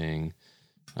anything.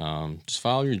 Just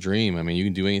follow your dream. I mean, you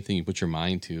can do anything you put your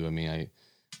mind to. I mean, I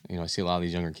see a lot of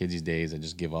these younger kids these days that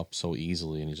just give up so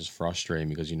easily, and it's just frustrating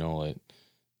because that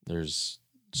there's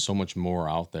so much more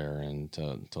out there and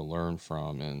to learn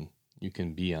from, and you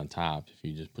can be on top if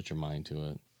you just put your mind to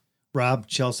it. Rob,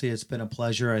 Chelsea, it's been a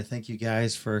pleasure. I thank you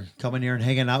guys for coming here and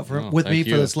hanging out with Oh, me thank for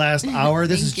you. this last hour.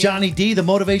 This is Thank you. Johnny D, the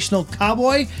Motivational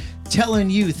Cowboy, telling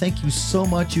you thank you so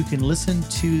much. You can listen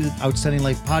to Outstanding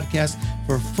Life Podcast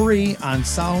for free on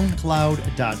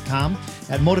SoundCloud.com,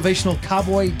 at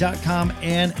MotivationalCowboy.com,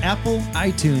 and Apple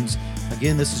iTunes.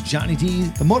 Again, this is Johnny D,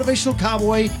 the Motivational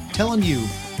Cowboy, telling you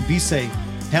be safe,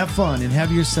 have fun, and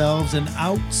have yourselves an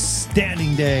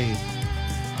outstanding day.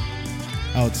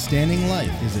 Outstanding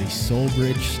Life is a Soul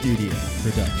Bridge Studio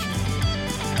production.